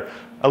better.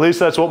 At least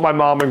that's what my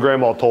mom and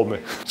grandma told me.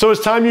 So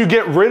it's time you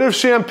get rid of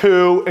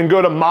shampoo and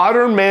go to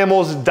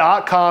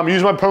modernmammals.com.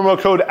 Use my promo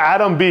code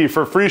ADAMB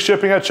for free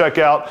shipping at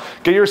checkout.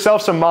 Get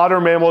yourself some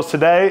Modern Mammals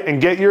today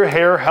and get your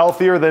hair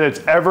healthier than it's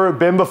ever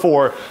been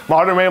before.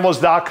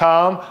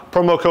 Modernmammals.com,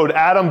 promo code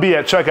ADAMB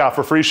at checkout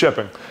for free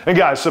shipping. And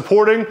guys,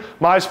 supporting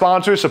my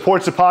sponsor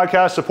supports the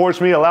podcast, supports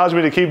me, allows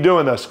me to keep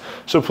doing this.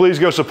 So please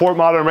go support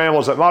Modern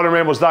Mammals at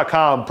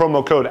modernmammals.com,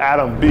 promo code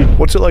ADAMB.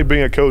 What's it like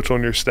being a coach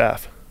on your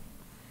staff?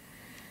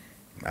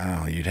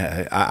 Oh,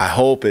 I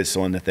hope it's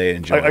one that they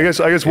enjoy. I guess.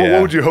 Yeah.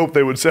 What would you hope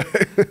they would say?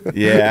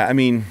 Yeah, I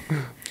mean,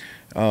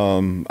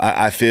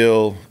 I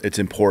feel it's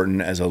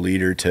important as a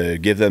leader to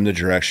give them the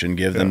direction,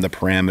 give them the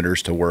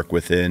parameters to work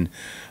within,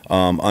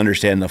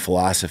 understand the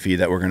philosophy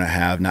that we're going to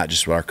have, not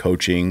just with our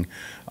coaching,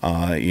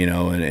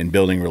 and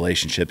building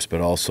relationships, but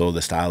also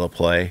the style of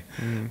play.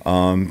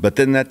 But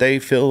then that they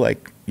feel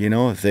like,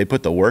 if they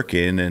put the work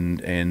in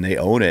and they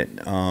own it,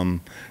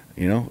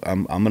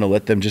 I'm going to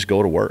let them just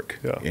go to work.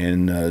 Yeah.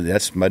 And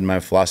that's my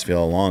philosophy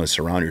all along, is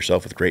surround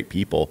yourself with great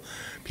people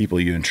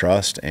you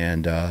entrust.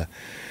 And,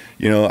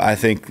 I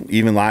think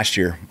even last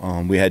year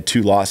we had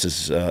 2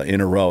 losses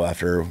in a row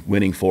after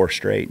winning 4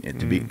 straight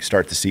to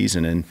start the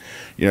season. And,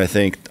 I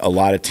think a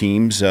lot of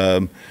teams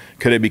could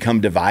have become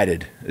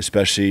divided,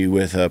 especially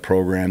with a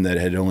program that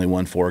had only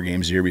won 4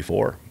 games the year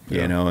before,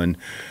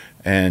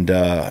 and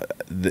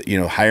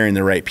hiring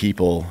the right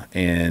people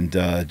and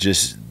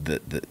just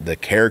the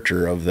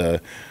character of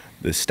the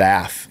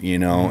staff,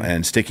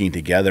 and sticking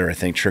together, I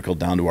think trickled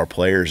down to our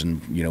players,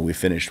 and we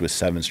finished with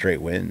 7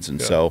 straight wins.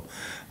 And so,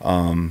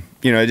 I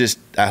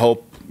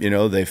hope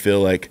they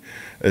feel like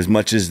as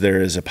much as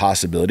there is a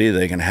possibility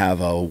they can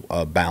have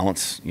a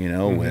balance,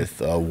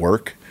 with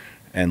work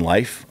and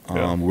life,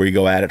 where you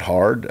go at it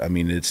hard. I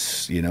mean,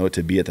 it's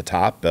to be at the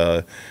top,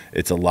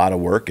 it's a lot of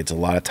work, it's a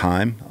lot of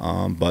time,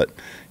 but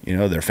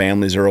their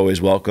families are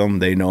always welcome.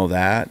 They know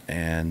that,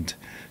 and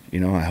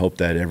I hope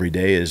that every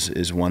day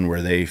is one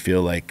where they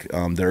feel like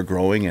they're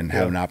growing and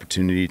have an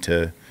opportunity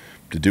to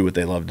do what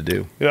they love to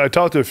do. I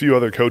talked to a few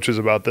other coaches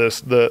about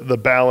this, the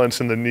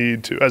balance and the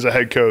need to, as a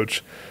head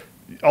coach,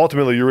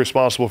 ultimately you're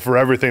responsible for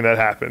everything that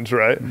happens,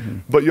 right?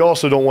 But you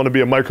also don't want to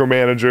be a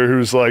micromanager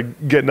who's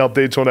like getting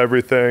updates on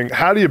everything.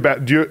 How do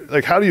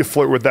you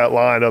flirt with that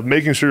line of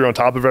making sure you're on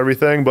top of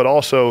everything, but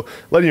also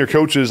letting your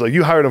coaches, like,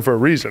 you hired them for a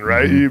reason,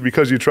 right?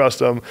 Because you trust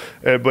them,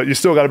 but you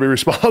still got to be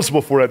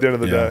responsible for it at the end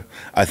of the day.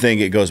 I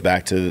think it goes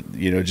back to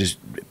just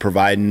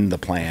providing the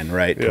plan,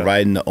 right?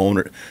 Providing the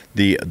owner,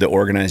 the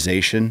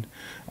organization,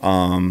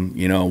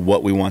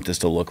 what we want this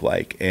to look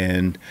like.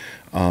 And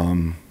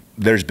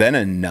there's been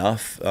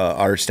enough.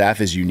 Our staff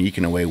is unique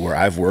in a way where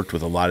I've worked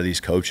with a lot of these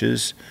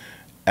coaches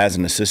as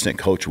an assistant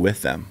coach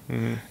with them.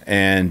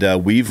 And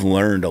we've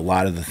learned a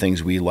lot of the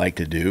things we like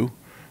to do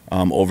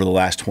over the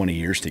last 20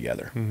 years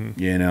together,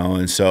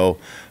 and so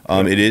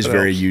it is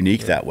very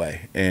unique that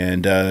way.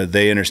 And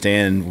they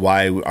understand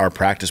why our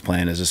practice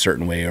plan is a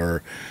certain way,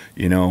 or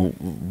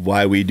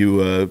why we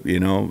do a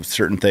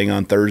certain thing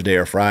on Thursday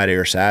or Friday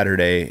or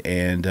Saturday,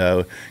 and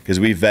because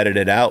we vetted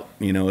it out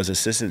as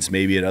assistants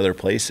maybe at other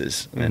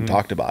places and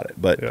talked about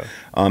it. But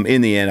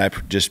in the end, I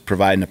just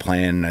providing a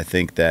plan, and I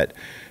think that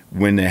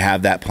when they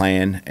have that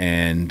plan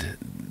and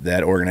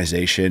that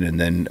organization, and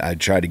then I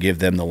try to give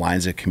them the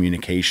lines of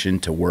communication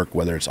to work,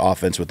 whether it's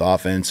offense with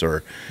offense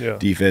or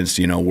defense,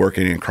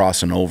 working and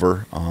crossing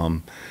over.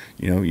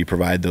 You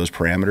provide those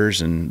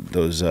parameters and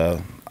those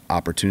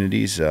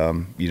opportunities,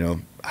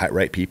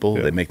 right people,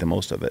 they make the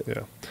most of it.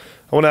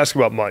 I want to ask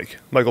about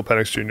Michael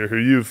Penix Jr., who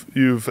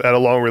you've had a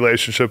long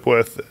relationship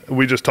with.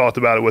 We just talked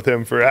about it with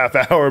him for a half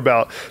hour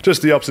about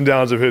just the ups and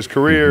downs of his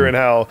career and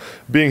how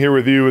being here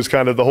with you is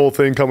kind of the whole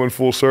thing coming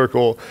full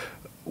circle.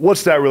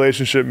 What's that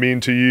relationship mean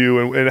to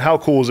you, and how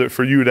cool is it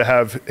for you to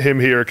have him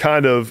here,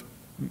 kind of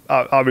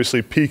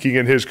obviously peaking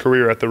in his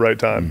career at the right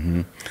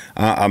time?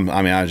 I'm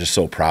just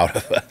so proud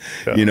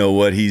of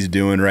what he's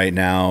doing right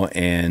now,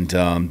 and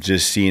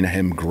just seeing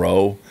him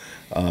grow.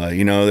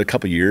 A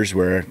couple of years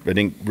where I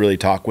didn't really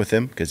talk with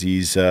him because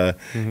he's at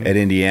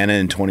Indiana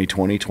in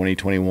 2020,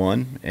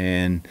 2021,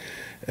 and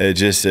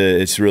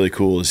it's really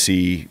cool to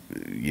see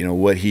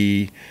what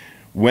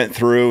went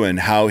through and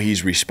how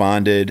he's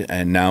responded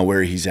and now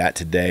where he's at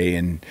today,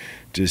 and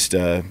just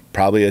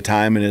probably a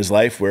time in his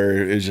life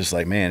where it was just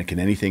like, man, can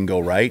anything go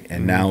right?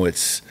 And now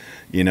it's,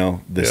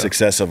 the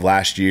success of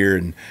last year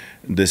and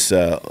this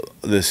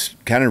this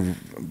kind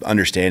of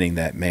understanding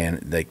that,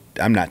 man, like,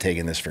 I'm not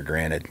taking this for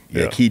granted.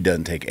 Like, he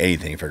doesn't take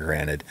anything for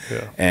granted,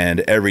 and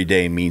every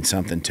day means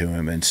something to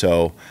him. And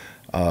so,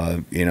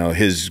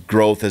 his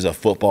growth as a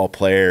football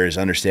player, his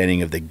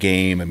understanding of the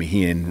game. I mean,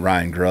 he and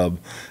Ryan Grubb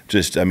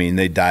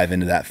they dive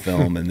into that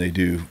film and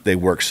they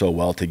work so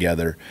well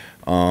together.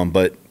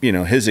 But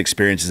his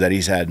experiences that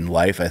he's had in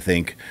life, I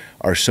think,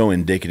 are so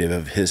indicative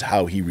of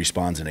how he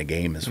responds in a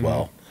game as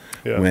well.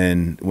 Yeah.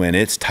 When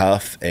it's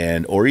tough,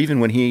 or even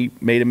when he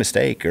made a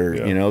mistake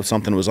or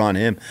something was on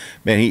him,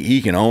 man,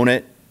 he can own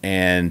it,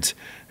 and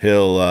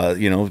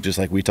he'll just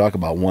like we talk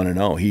about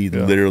 1-0, he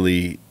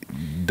literally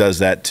does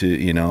that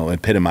to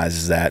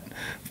epitomizes that,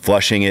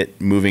 flushing it,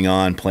 moving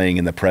on, playing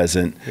in the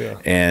present,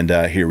 and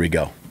here we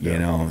go,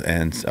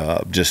 and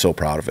just so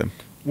proud of him.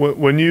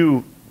 When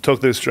you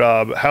took this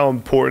job, how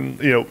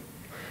important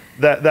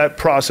that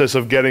process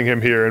of getting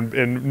him here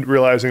and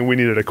realizing we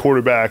needed a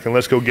quarterback and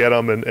let's go get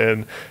him,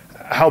 and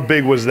how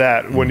big was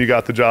that when you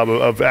got the job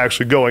of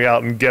actually going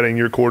out and getting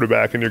your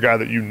quarterback and your guy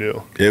that you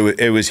knew?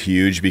 It was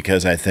huge,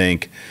 because I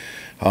think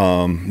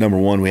number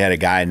one, we had a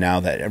guy now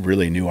that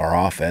really knew our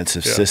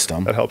offensive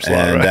system. That helps a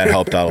lot, right? That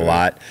helped out a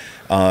lot.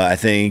 I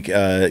think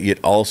it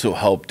also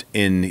helped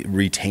in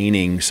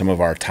retaining some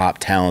of our top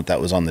talent that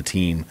was on the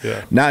team,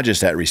 not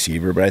just at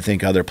receiver, but I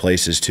think other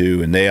places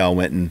too. And they all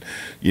went and,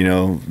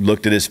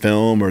 looked at his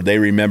film, or they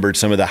remembered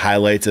some of the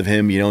highlights of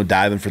him,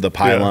 diving for the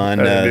pylon.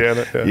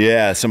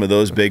 Indiana, some of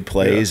those big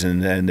plays,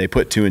 and they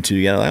put 2 and 2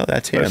 together. Like, oh,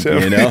 that's him.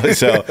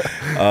 So,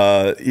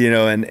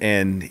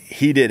 and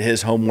he did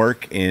his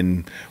homework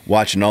in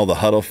watching all the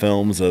huddle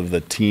films of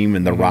the team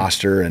and the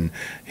roster, and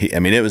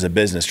it was a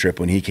business trip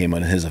when he came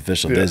on his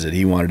official visit.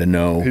 He wanted to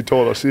know. He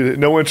told us he had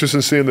no interest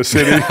in seeing the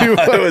city.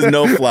 It was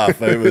no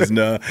fluff. It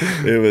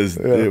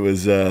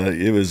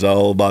was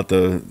all about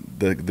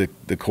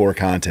the core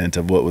content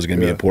of what was going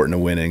to be important to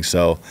winning.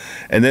 So,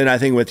 and then I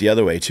think went the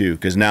other way too,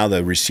 because now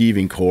the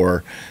receiving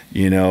core,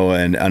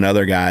 and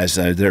other guys,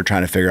 they're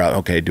trying to figure out,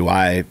 okay, do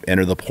I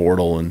enter the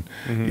portal? And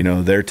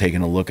they're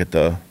taking a look at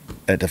the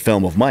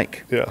film of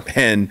Mike,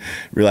 and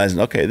realizing,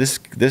 okay, this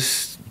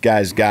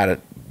guy's got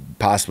it.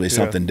 Possibly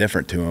something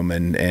different to him,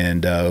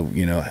 and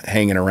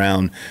hanging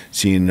around,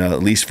 seeing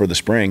at least for the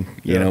spring,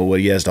 what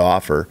he has to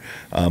offer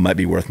might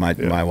be worth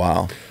my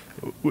while.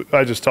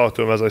 I just talked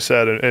to him, as I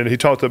said, and he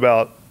talked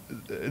about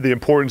the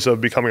importance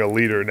of becoming a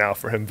leader now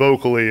for him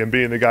vocally and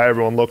being the guy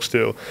everyone looks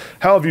to.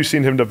 How have you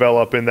seen him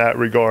develop in that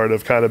regard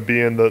of kind of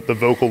being the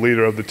vocal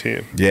leader of the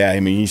team? Yeah,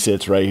 he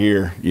sits right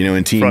here,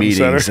 in team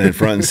meetings and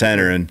front and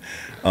center, and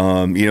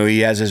he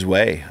has his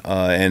way.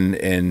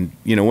 And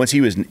once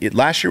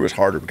last year was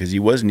harder because he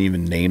wasn't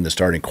even named the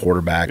starting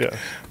quarterback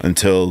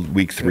until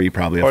week 3,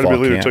 probably. Hard to be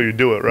leader until you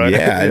do it, right?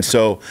 Yeah, and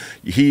so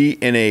he,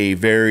 in a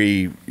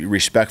very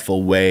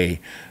respectful way,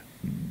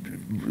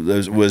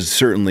 was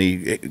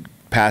certainly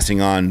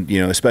passing on,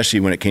 especially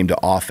when it came to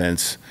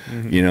offense,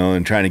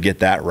 and trying to get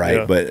that right.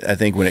 Yeah. But I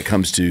think when it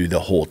comes to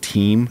the whole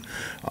team,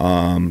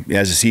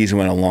 as the season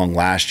went along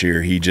last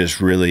year, he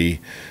just really,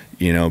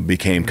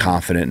 became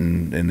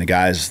confident in the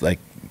guys, like,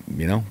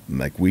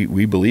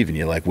 we believe in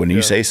you. Like, when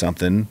you say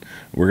something,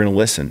 we're going to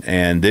listen.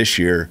 And this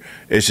year,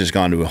 it's just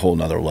gone to a whole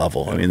nother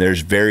level. I mean, there's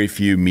very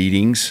few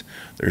meetings.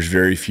 There's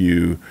very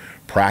few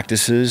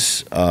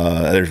practices.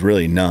 There's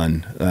really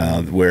none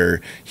where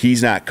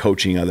he's not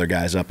coaching other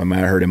guys up. I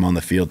heard him on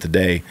the field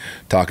today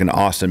talking to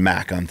Austin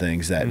Mack on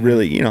things that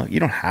really, you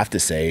don't have to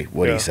say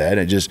what he said.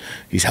 It just,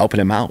 he's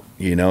helping him out,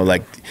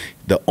 like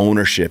the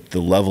ownership, the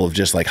level of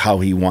just like how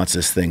he wants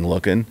this thing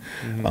looking,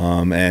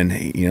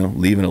 and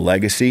leaving a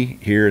legacy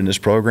here in this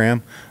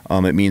program.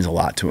 It means a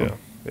lot to him.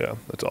 Yeah,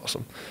 that's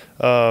awesome.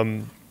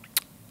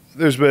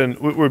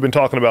 We've been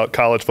talking about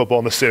college football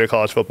and the state of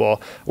college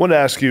football. I wanted to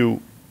ask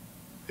you,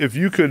 if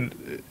you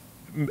could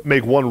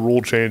make one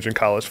rule change in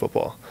college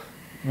football,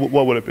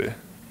 what would it be?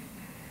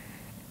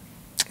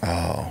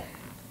 Oh.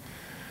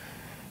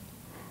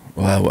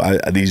 Well,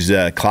 these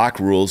clock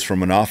rules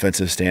from an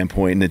offensive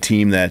standpoint, and the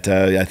team that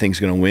I think is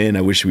going to win,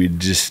 I wish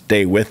we'd just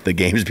stay with the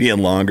games being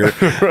longer.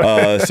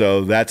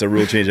 So that's a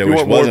rule change I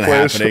wish wasn't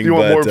happening. You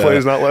want more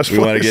plays, not less plays.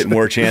 We want to get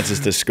more chances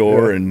to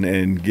score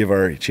and give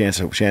our chance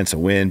to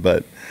win.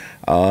 But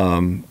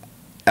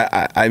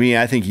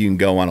I think you can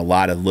go on a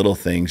lot of little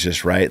things,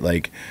 just right.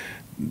 Like,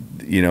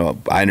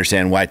 I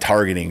understand why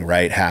targeting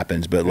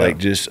happens, but like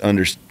just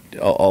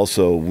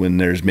also when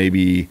there's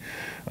maybe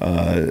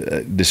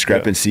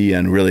discrepancy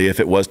on really if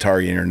it was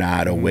targeting or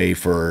not, a way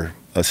for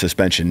a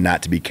suspension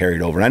not to be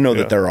carried over. And I know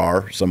that there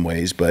are some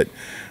ways, but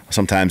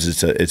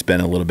sometimes it's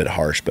been a little bit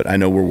harsh. But I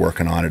know we're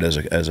working on it as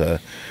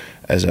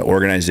an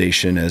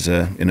organization, as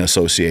an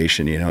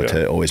association,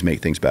 to always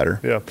make things better.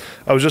 Yeah.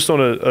 I was just on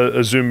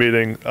a Zoom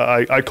meeting.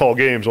 I call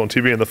games on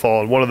TV in the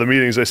fall, and one of the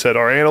meetings they said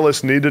our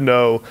analysts need to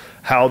know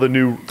how the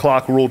new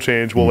clock rule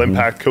change will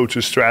impact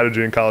coaches'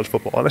 strategy in college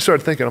football. And I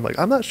started thinking, I'm like,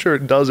 I'm not sure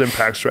it does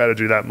impact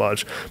strategy that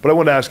much. But I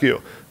wanted to ask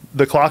you,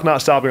 the clock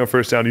not stopping on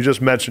first down, you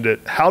just mentioned it.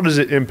 How does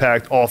it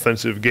impact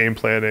offensive game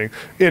planning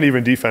and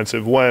even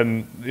defensive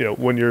when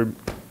you're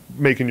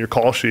making your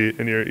call sheet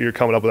and you're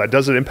coming up with that?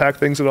 Does it impact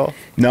things at all?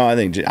 No, I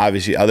think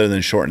obviously other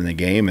than shortening the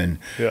game and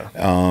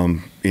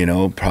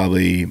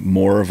probably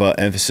more of an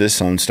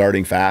emphasis on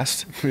starting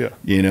fast. Yeah.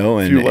 And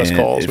a few less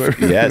calls.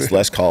 It's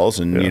less calls,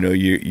 and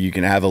you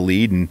can have a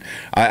lead, and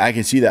I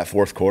can see that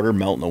fourth quarter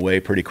melting away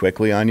pretty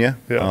quickly on you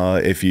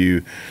if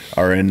you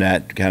are in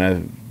that kind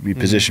of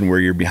position where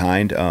you're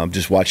behind.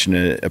 Just watching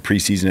a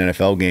preseason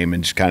NFL game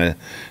and just kind of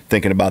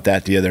thinking about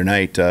that the other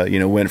night.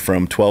 Went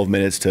from 12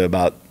 minutes to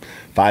about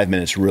 5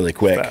 minutes really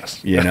quick.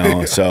 Fast.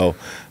 So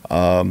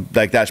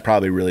that's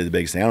probably really the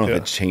biggest thing. I don't know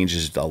if it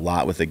changes a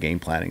lot with the game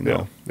planning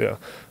though. Yeah.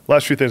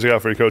 Last few things I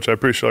got for you, Coach. I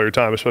appreciate all your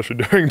time, especially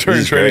during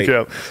training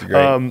camp.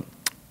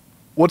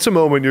 What's a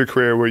moment in your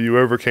career where you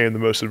overcame the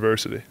most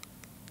adversity?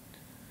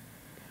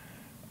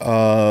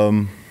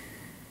 I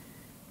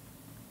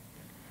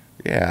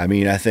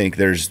think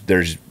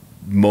there's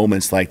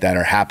moments like that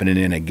are happening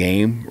in a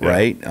game,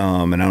 right?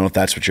 And I don't know if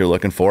that's what you're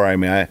looking for.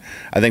 I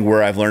think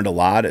where I've learned a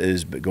lot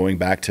is going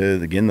back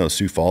to, again, those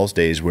Sioux Falls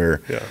days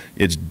where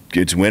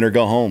it's win or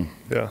go home.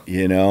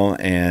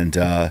 And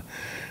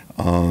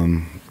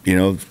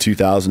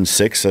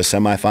 2006, a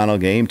semifinal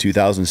game,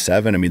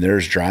 2007.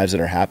 There's drives that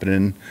are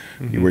happening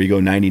where you go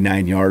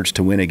 99 yards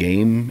to win a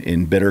game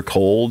in bitter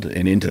cold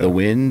and into the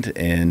wind,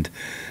 and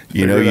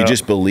you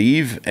just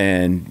believe,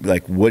 and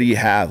what do you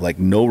have?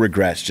 No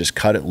regrets, just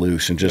cut it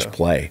loose and just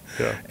play.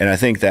 And I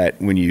think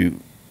that when you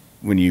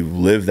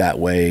live that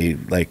way,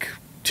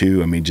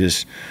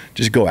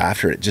 just go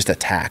after it, just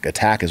attack.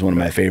 Attack is one of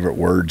my favorite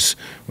words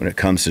when it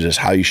comes to just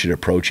how you should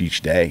approach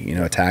each day.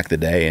 Attack the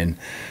day, and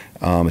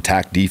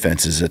attack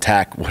defenses,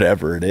 attack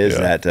whatever it is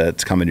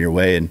that's coming your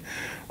way, and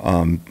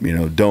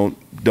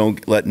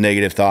don't let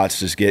negative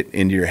thoughts just get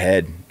into your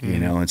head.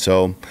 And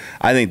so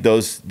I think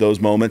those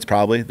moments,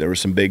 probably there were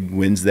some big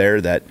wins there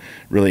that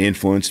really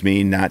influenced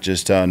me, not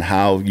just on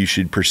how you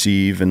should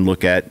perceive and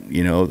look at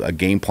a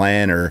game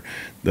plan or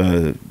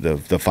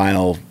the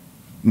final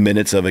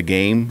minutes of a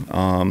game,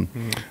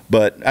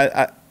 but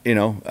I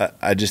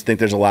just think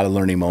there's a lot of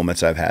learning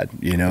moments I've had.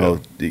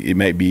 It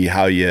might be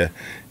how you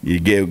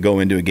go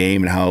into a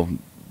game and how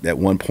at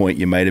one point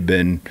you might have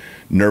been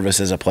nervous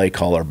as a play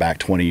caller back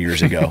 20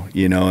 years ago,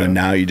 and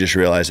now you just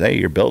realize, hey,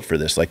 you're built for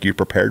this, you're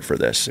prepared for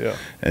this.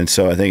 And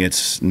so I think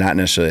it's not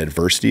necessarily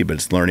adversity, but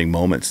it's learning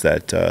moments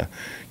that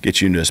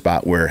get you into a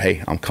spot where,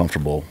 hey, I'm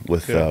comfortable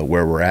with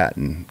where we're at,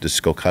 and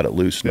just go cut it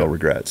loose, no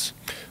regrets.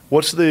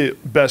 What's the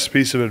best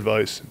piece of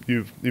advice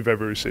you've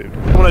ever received?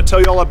 I want to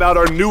tell you all about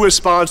our newest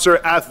sponsor,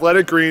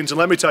 Athletic Greens. And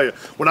let me tell you,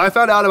 when I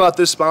found out about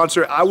this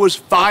sponsor, I was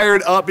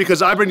fired up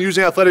because I've been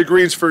using Athletic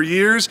Greens for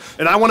years,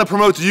 and I want to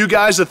promote to you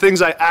guys the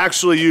things I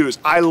actually use.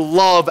 I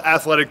love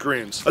Athletic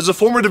Greens. As a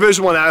former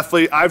Division I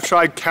athlete, I've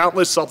tried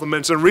countless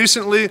supplements, and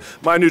recently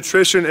my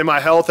nutrition and my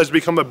health has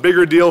become a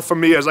bigger deal for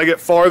me as I get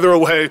farther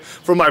away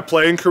from my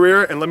playing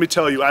career. And let me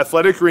tell you,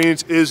 Athletic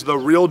Greens is the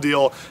real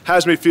deal,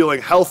 has me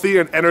feeling healthy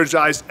and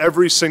energized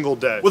every single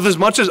day. With as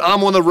much as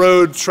I'm on the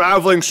road,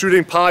 traveling,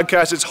 shooting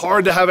podcasts, it's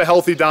hard to have a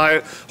healthy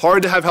diet,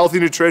 hard to have healthy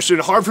nutrition,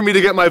 hard for me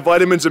to get my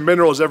vitamins and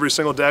minerals every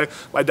single day.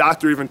 My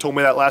doctor even told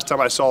me that last time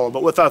I saw him.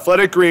 But with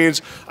Athletic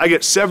Greens, I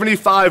get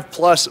 75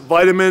 plus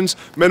vitamins,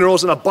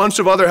 minerals, and a bunch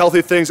of other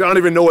healthy things. I don't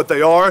even know what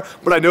they are,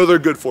 but I know they're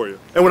good for you.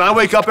 And when I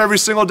wake up every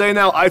single day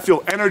now, I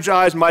feel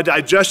energized, my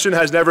digestion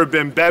has never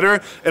been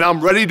better, and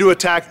I'm ready to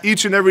attack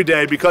each and every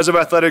day because of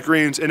Athletic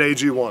Greens and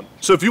AG1.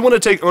 So if you want to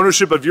take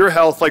ownership of your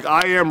health like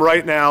I am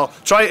right now,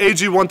 try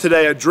AG1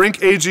 today at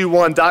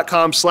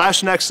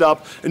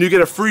drinkag1.com/nextup, and you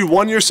get a free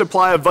 1-year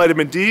supply of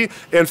vitamin D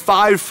and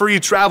 5 free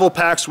travel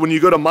packs when you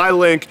go to my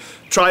link,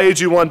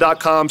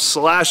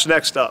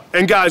 tryag1.com/nextup.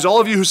 And guys, all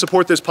of you who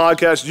support this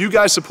podcast, you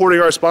guys supporting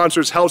our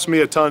sponsors helps me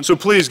a ton. So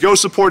please go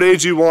support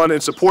AG1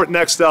 and support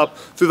Next Up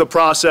through the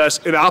process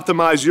and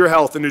optimize your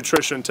health and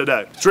nutrition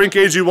today.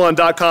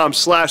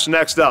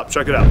 drinkag1.com/nextup.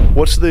 Check it out.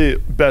 What's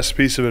the best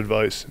piece of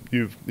advice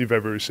you've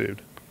ever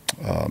received?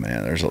 Oh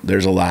man,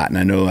 there's a lot, and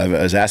I know I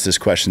was asked this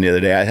question the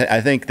other day.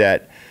 I think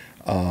that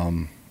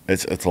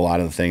it's a lot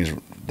of the things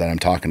that I'm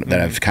talking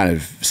that I've kind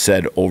of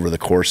said over the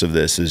course of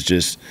this is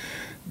just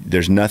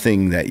there's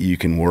nothing that you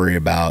can worry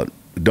about.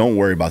 Don't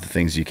worry about the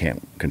things you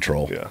can't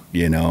control.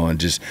 And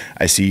just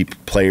I see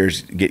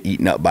players get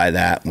eaten up by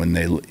that when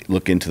they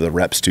look into the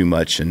reps too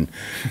much, and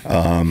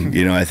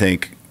I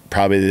think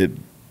probably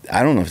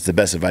I don't know if it's the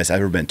best advice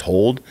I've ever been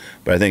told,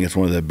 but I think it's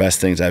one of the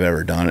best things I've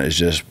ever done is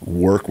just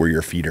work where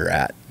your feet are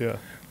at.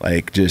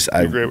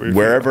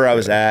 Wherever I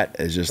was at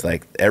is just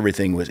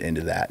everything was into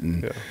that,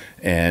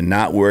 and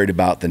not worried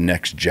about the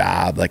next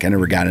job. I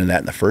never got into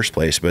that in the first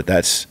place, but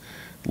that's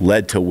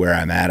led to where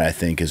I'm at, I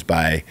think, is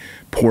by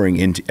pouring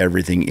into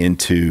everything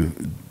into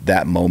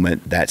that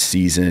moment, that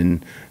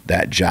season,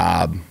 that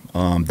job,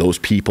 those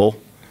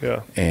people.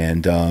 Yeah.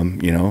 And,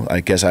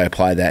 I guess I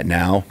apply that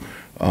now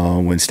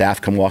when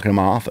staff come walking in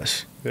my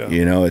office. Yeah.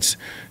 It's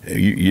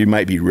you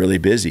might be really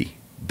busy,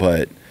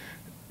 but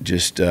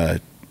just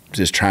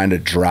trying to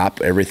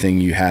drop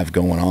everything you have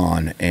going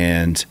on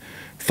and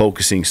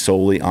focusing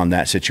solely on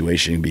that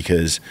situation,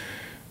 because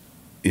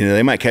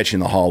they might catch you in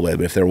the hallway,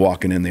 but if they're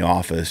walking in the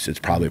office, it's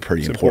probably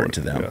pretty important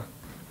to them.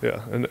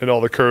 Yeah. And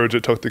all the courage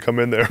it took to come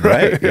in there,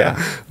 right? right?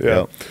 Yeah.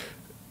 Yep.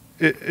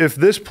 If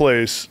this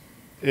place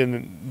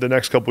in the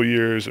next couple of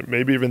years, or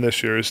maybe even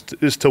this year, is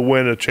to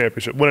win a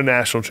championship, win a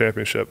national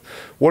championship,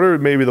 what are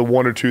maybe the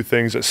one or two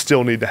things that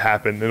still need to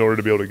happen in order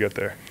to be able to get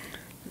there?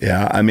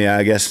 Yeah, I mean,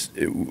 I guess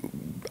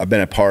I've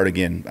been a part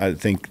again. I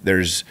think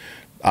there's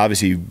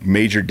obviously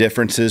major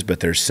differences,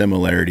 but there's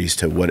similarities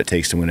to what it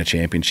takes to win a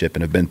championship,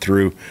 and I've been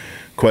through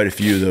quite a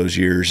few of those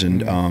years.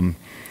 And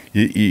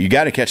you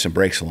got to catch some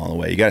breaks along the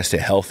way. You got to stay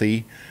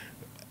healthy,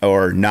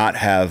 or not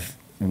have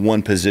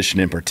one position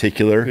in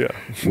particular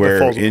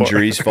where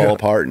injuries fall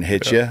apart and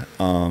hit you.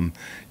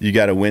 You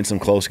got to win some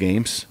close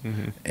games,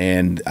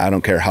 and I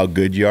don't care how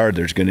good you are,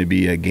 there's going to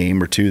be a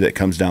game or two that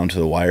comes down to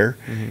the wire,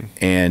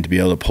 and to be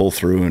able to pull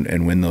through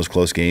and win those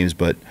close games.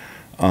 But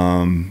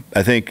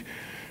I think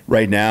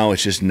right now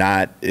it's just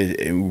not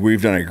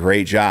we've done a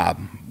great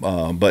job,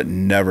 but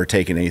never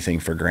taken anything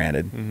for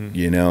granted,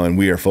 and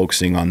we are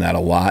focusing on that a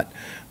lot.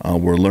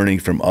 We're learning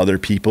from other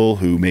people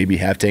who maybe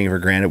have taken for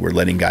granted. We're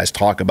letting guys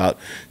talk about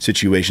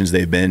situations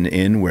they've been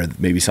in where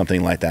maybe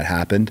something like that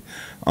happened,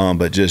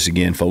 but just,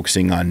 again,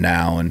 focusing on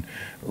now. And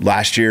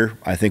last year,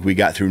 I think we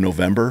got through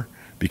November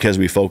because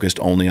we focused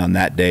only on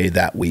that day,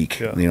 that week,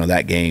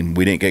 that game.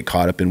 We didn't get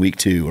caught up in week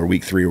 2 or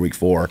week 3 or week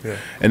 4.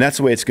 And that's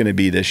the way it's going to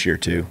be this year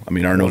too. I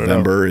mean, our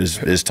November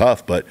is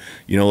tough, but,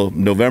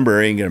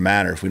 November ain't going to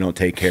matter if we don't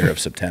take care of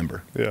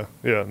September. No,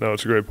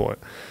 it's a great point.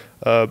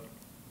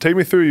 Take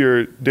me through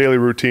your daily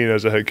routine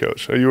as a head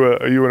coach. Are you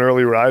an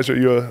early riser?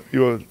 Are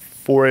you a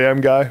 4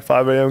 a.m. guy,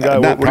 5 a.m. guy?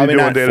 What are you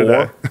doing day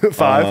to day?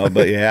 5?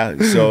 But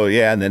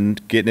and then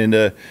getting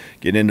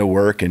into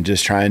work and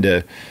just trying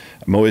to.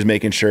 I'm always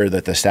making sure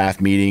that the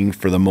staff meeting,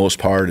 for the most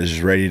part,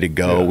 is ready to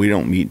go. We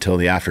don't meet until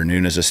the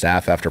afternoon as a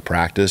staff after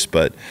practice,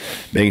 but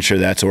making sure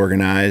that's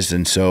organized.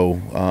 And so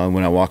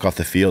when I walk off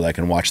the field, I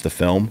can watch the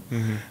film,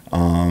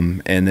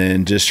 and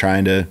then just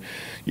trying to,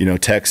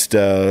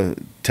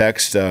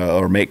 text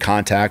or make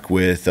contact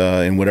with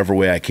in whatever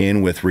way I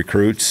can with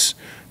recruits,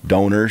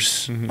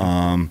 donors,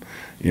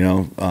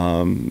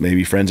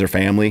 maybe friends or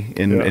family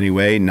in any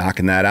way,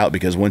 knocking that out,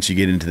 because once you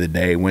get into the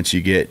day, once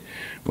you get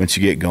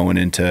going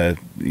into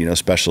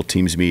special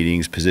teams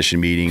meetings, position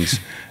meetings,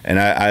 and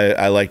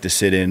I like to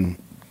sit in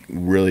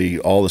really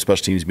all the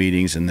special teams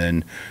meetings, and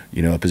then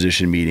a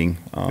position meeting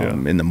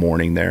in the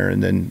morning there,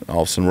 and then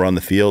all of a sudden we're on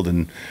the field,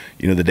 and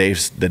the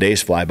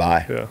days fly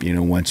by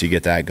once you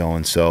get that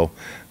going. So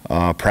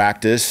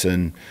practice,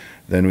 and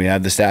then we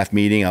have the staff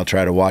meeting. I'll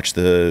try to watch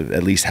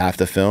at least half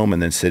the film,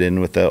 and then sit in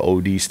with the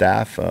OD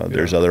staff.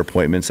 There's other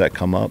appointments that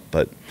come up,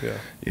 but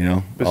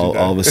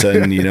all of a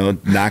sudden,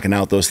 knocking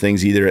out those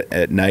things either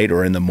at night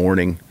or in the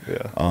morning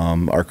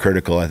are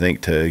critical, I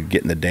think, to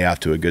getting the day off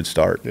to a good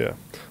start.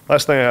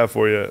 Last thing I have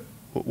for you,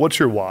 what's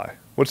your why?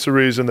 What's the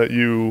reason that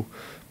you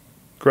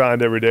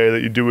grind every day,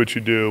 that you do what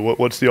you do?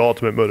 What's the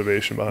ultimate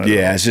motivation behind it?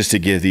 It's just to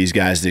give these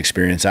guys the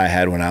experience I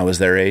had when I was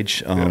their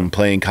age,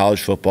 playing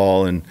college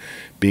football and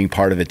being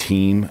part of a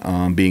team,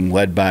 being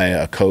led by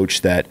a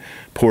coach that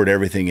poured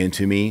everything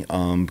into me,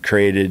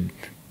 created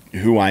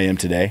who I am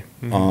today.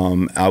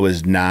 I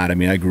was not,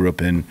 I grew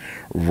up in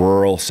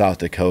rural South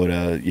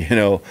Dakota,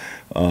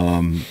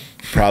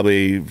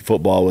 probably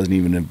football wasn't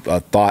even a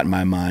thought in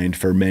my mind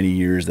for many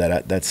years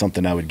that that's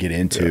something I would get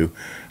into.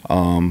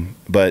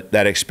 But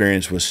that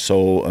experience was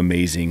so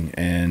amazing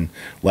and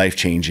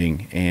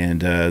life-changing,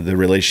 and the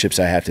relationships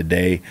I have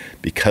today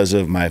because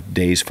of my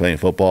days playing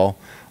football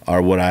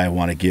are what I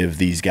want to give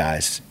these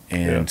guys.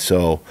 And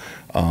so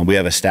we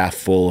have a staff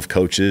full of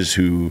coaches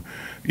who,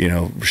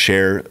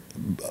 share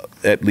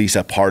at least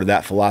a part of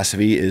that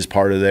philosophy is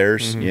part of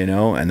theirs,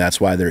 and that's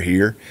why they're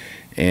here.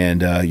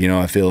 And,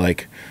 I feel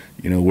like,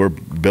 we're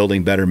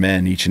building better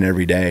men each and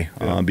every day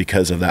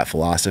because of that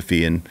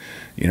philosophy. And,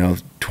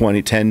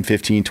 10,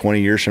 15,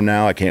 20 years from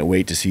now, I can't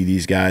wait to see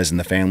these guys and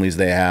the families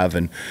they have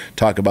and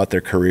talk about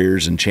their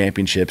careers and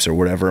championships or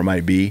whatever it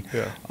might be.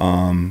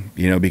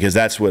 Because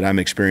that's what I'm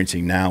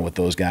experiencing now with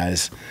those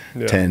guys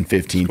 10,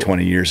 15,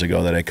 20 years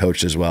ago that I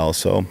coached as well.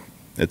 So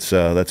that's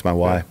my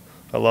why.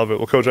 I love it.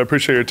 Well, Coach, I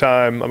appreciate your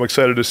time. I'm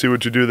excited to see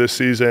what you do this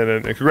season,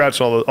 and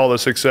congrats on all the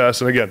success.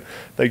 And again,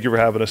 thank you for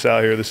having us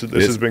out here. This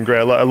has been great.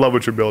 I love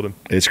what you're building.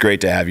 It's great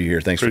to have you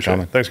here. Thanks for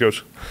coming. Thanks,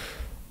 Coach.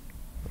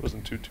 That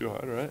wasn't too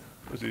hard, right?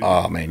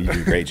 Oh man, you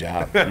do a great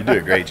job. You do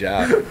a great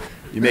job.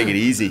 You make it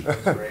easy.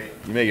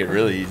 You make it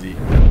really easy.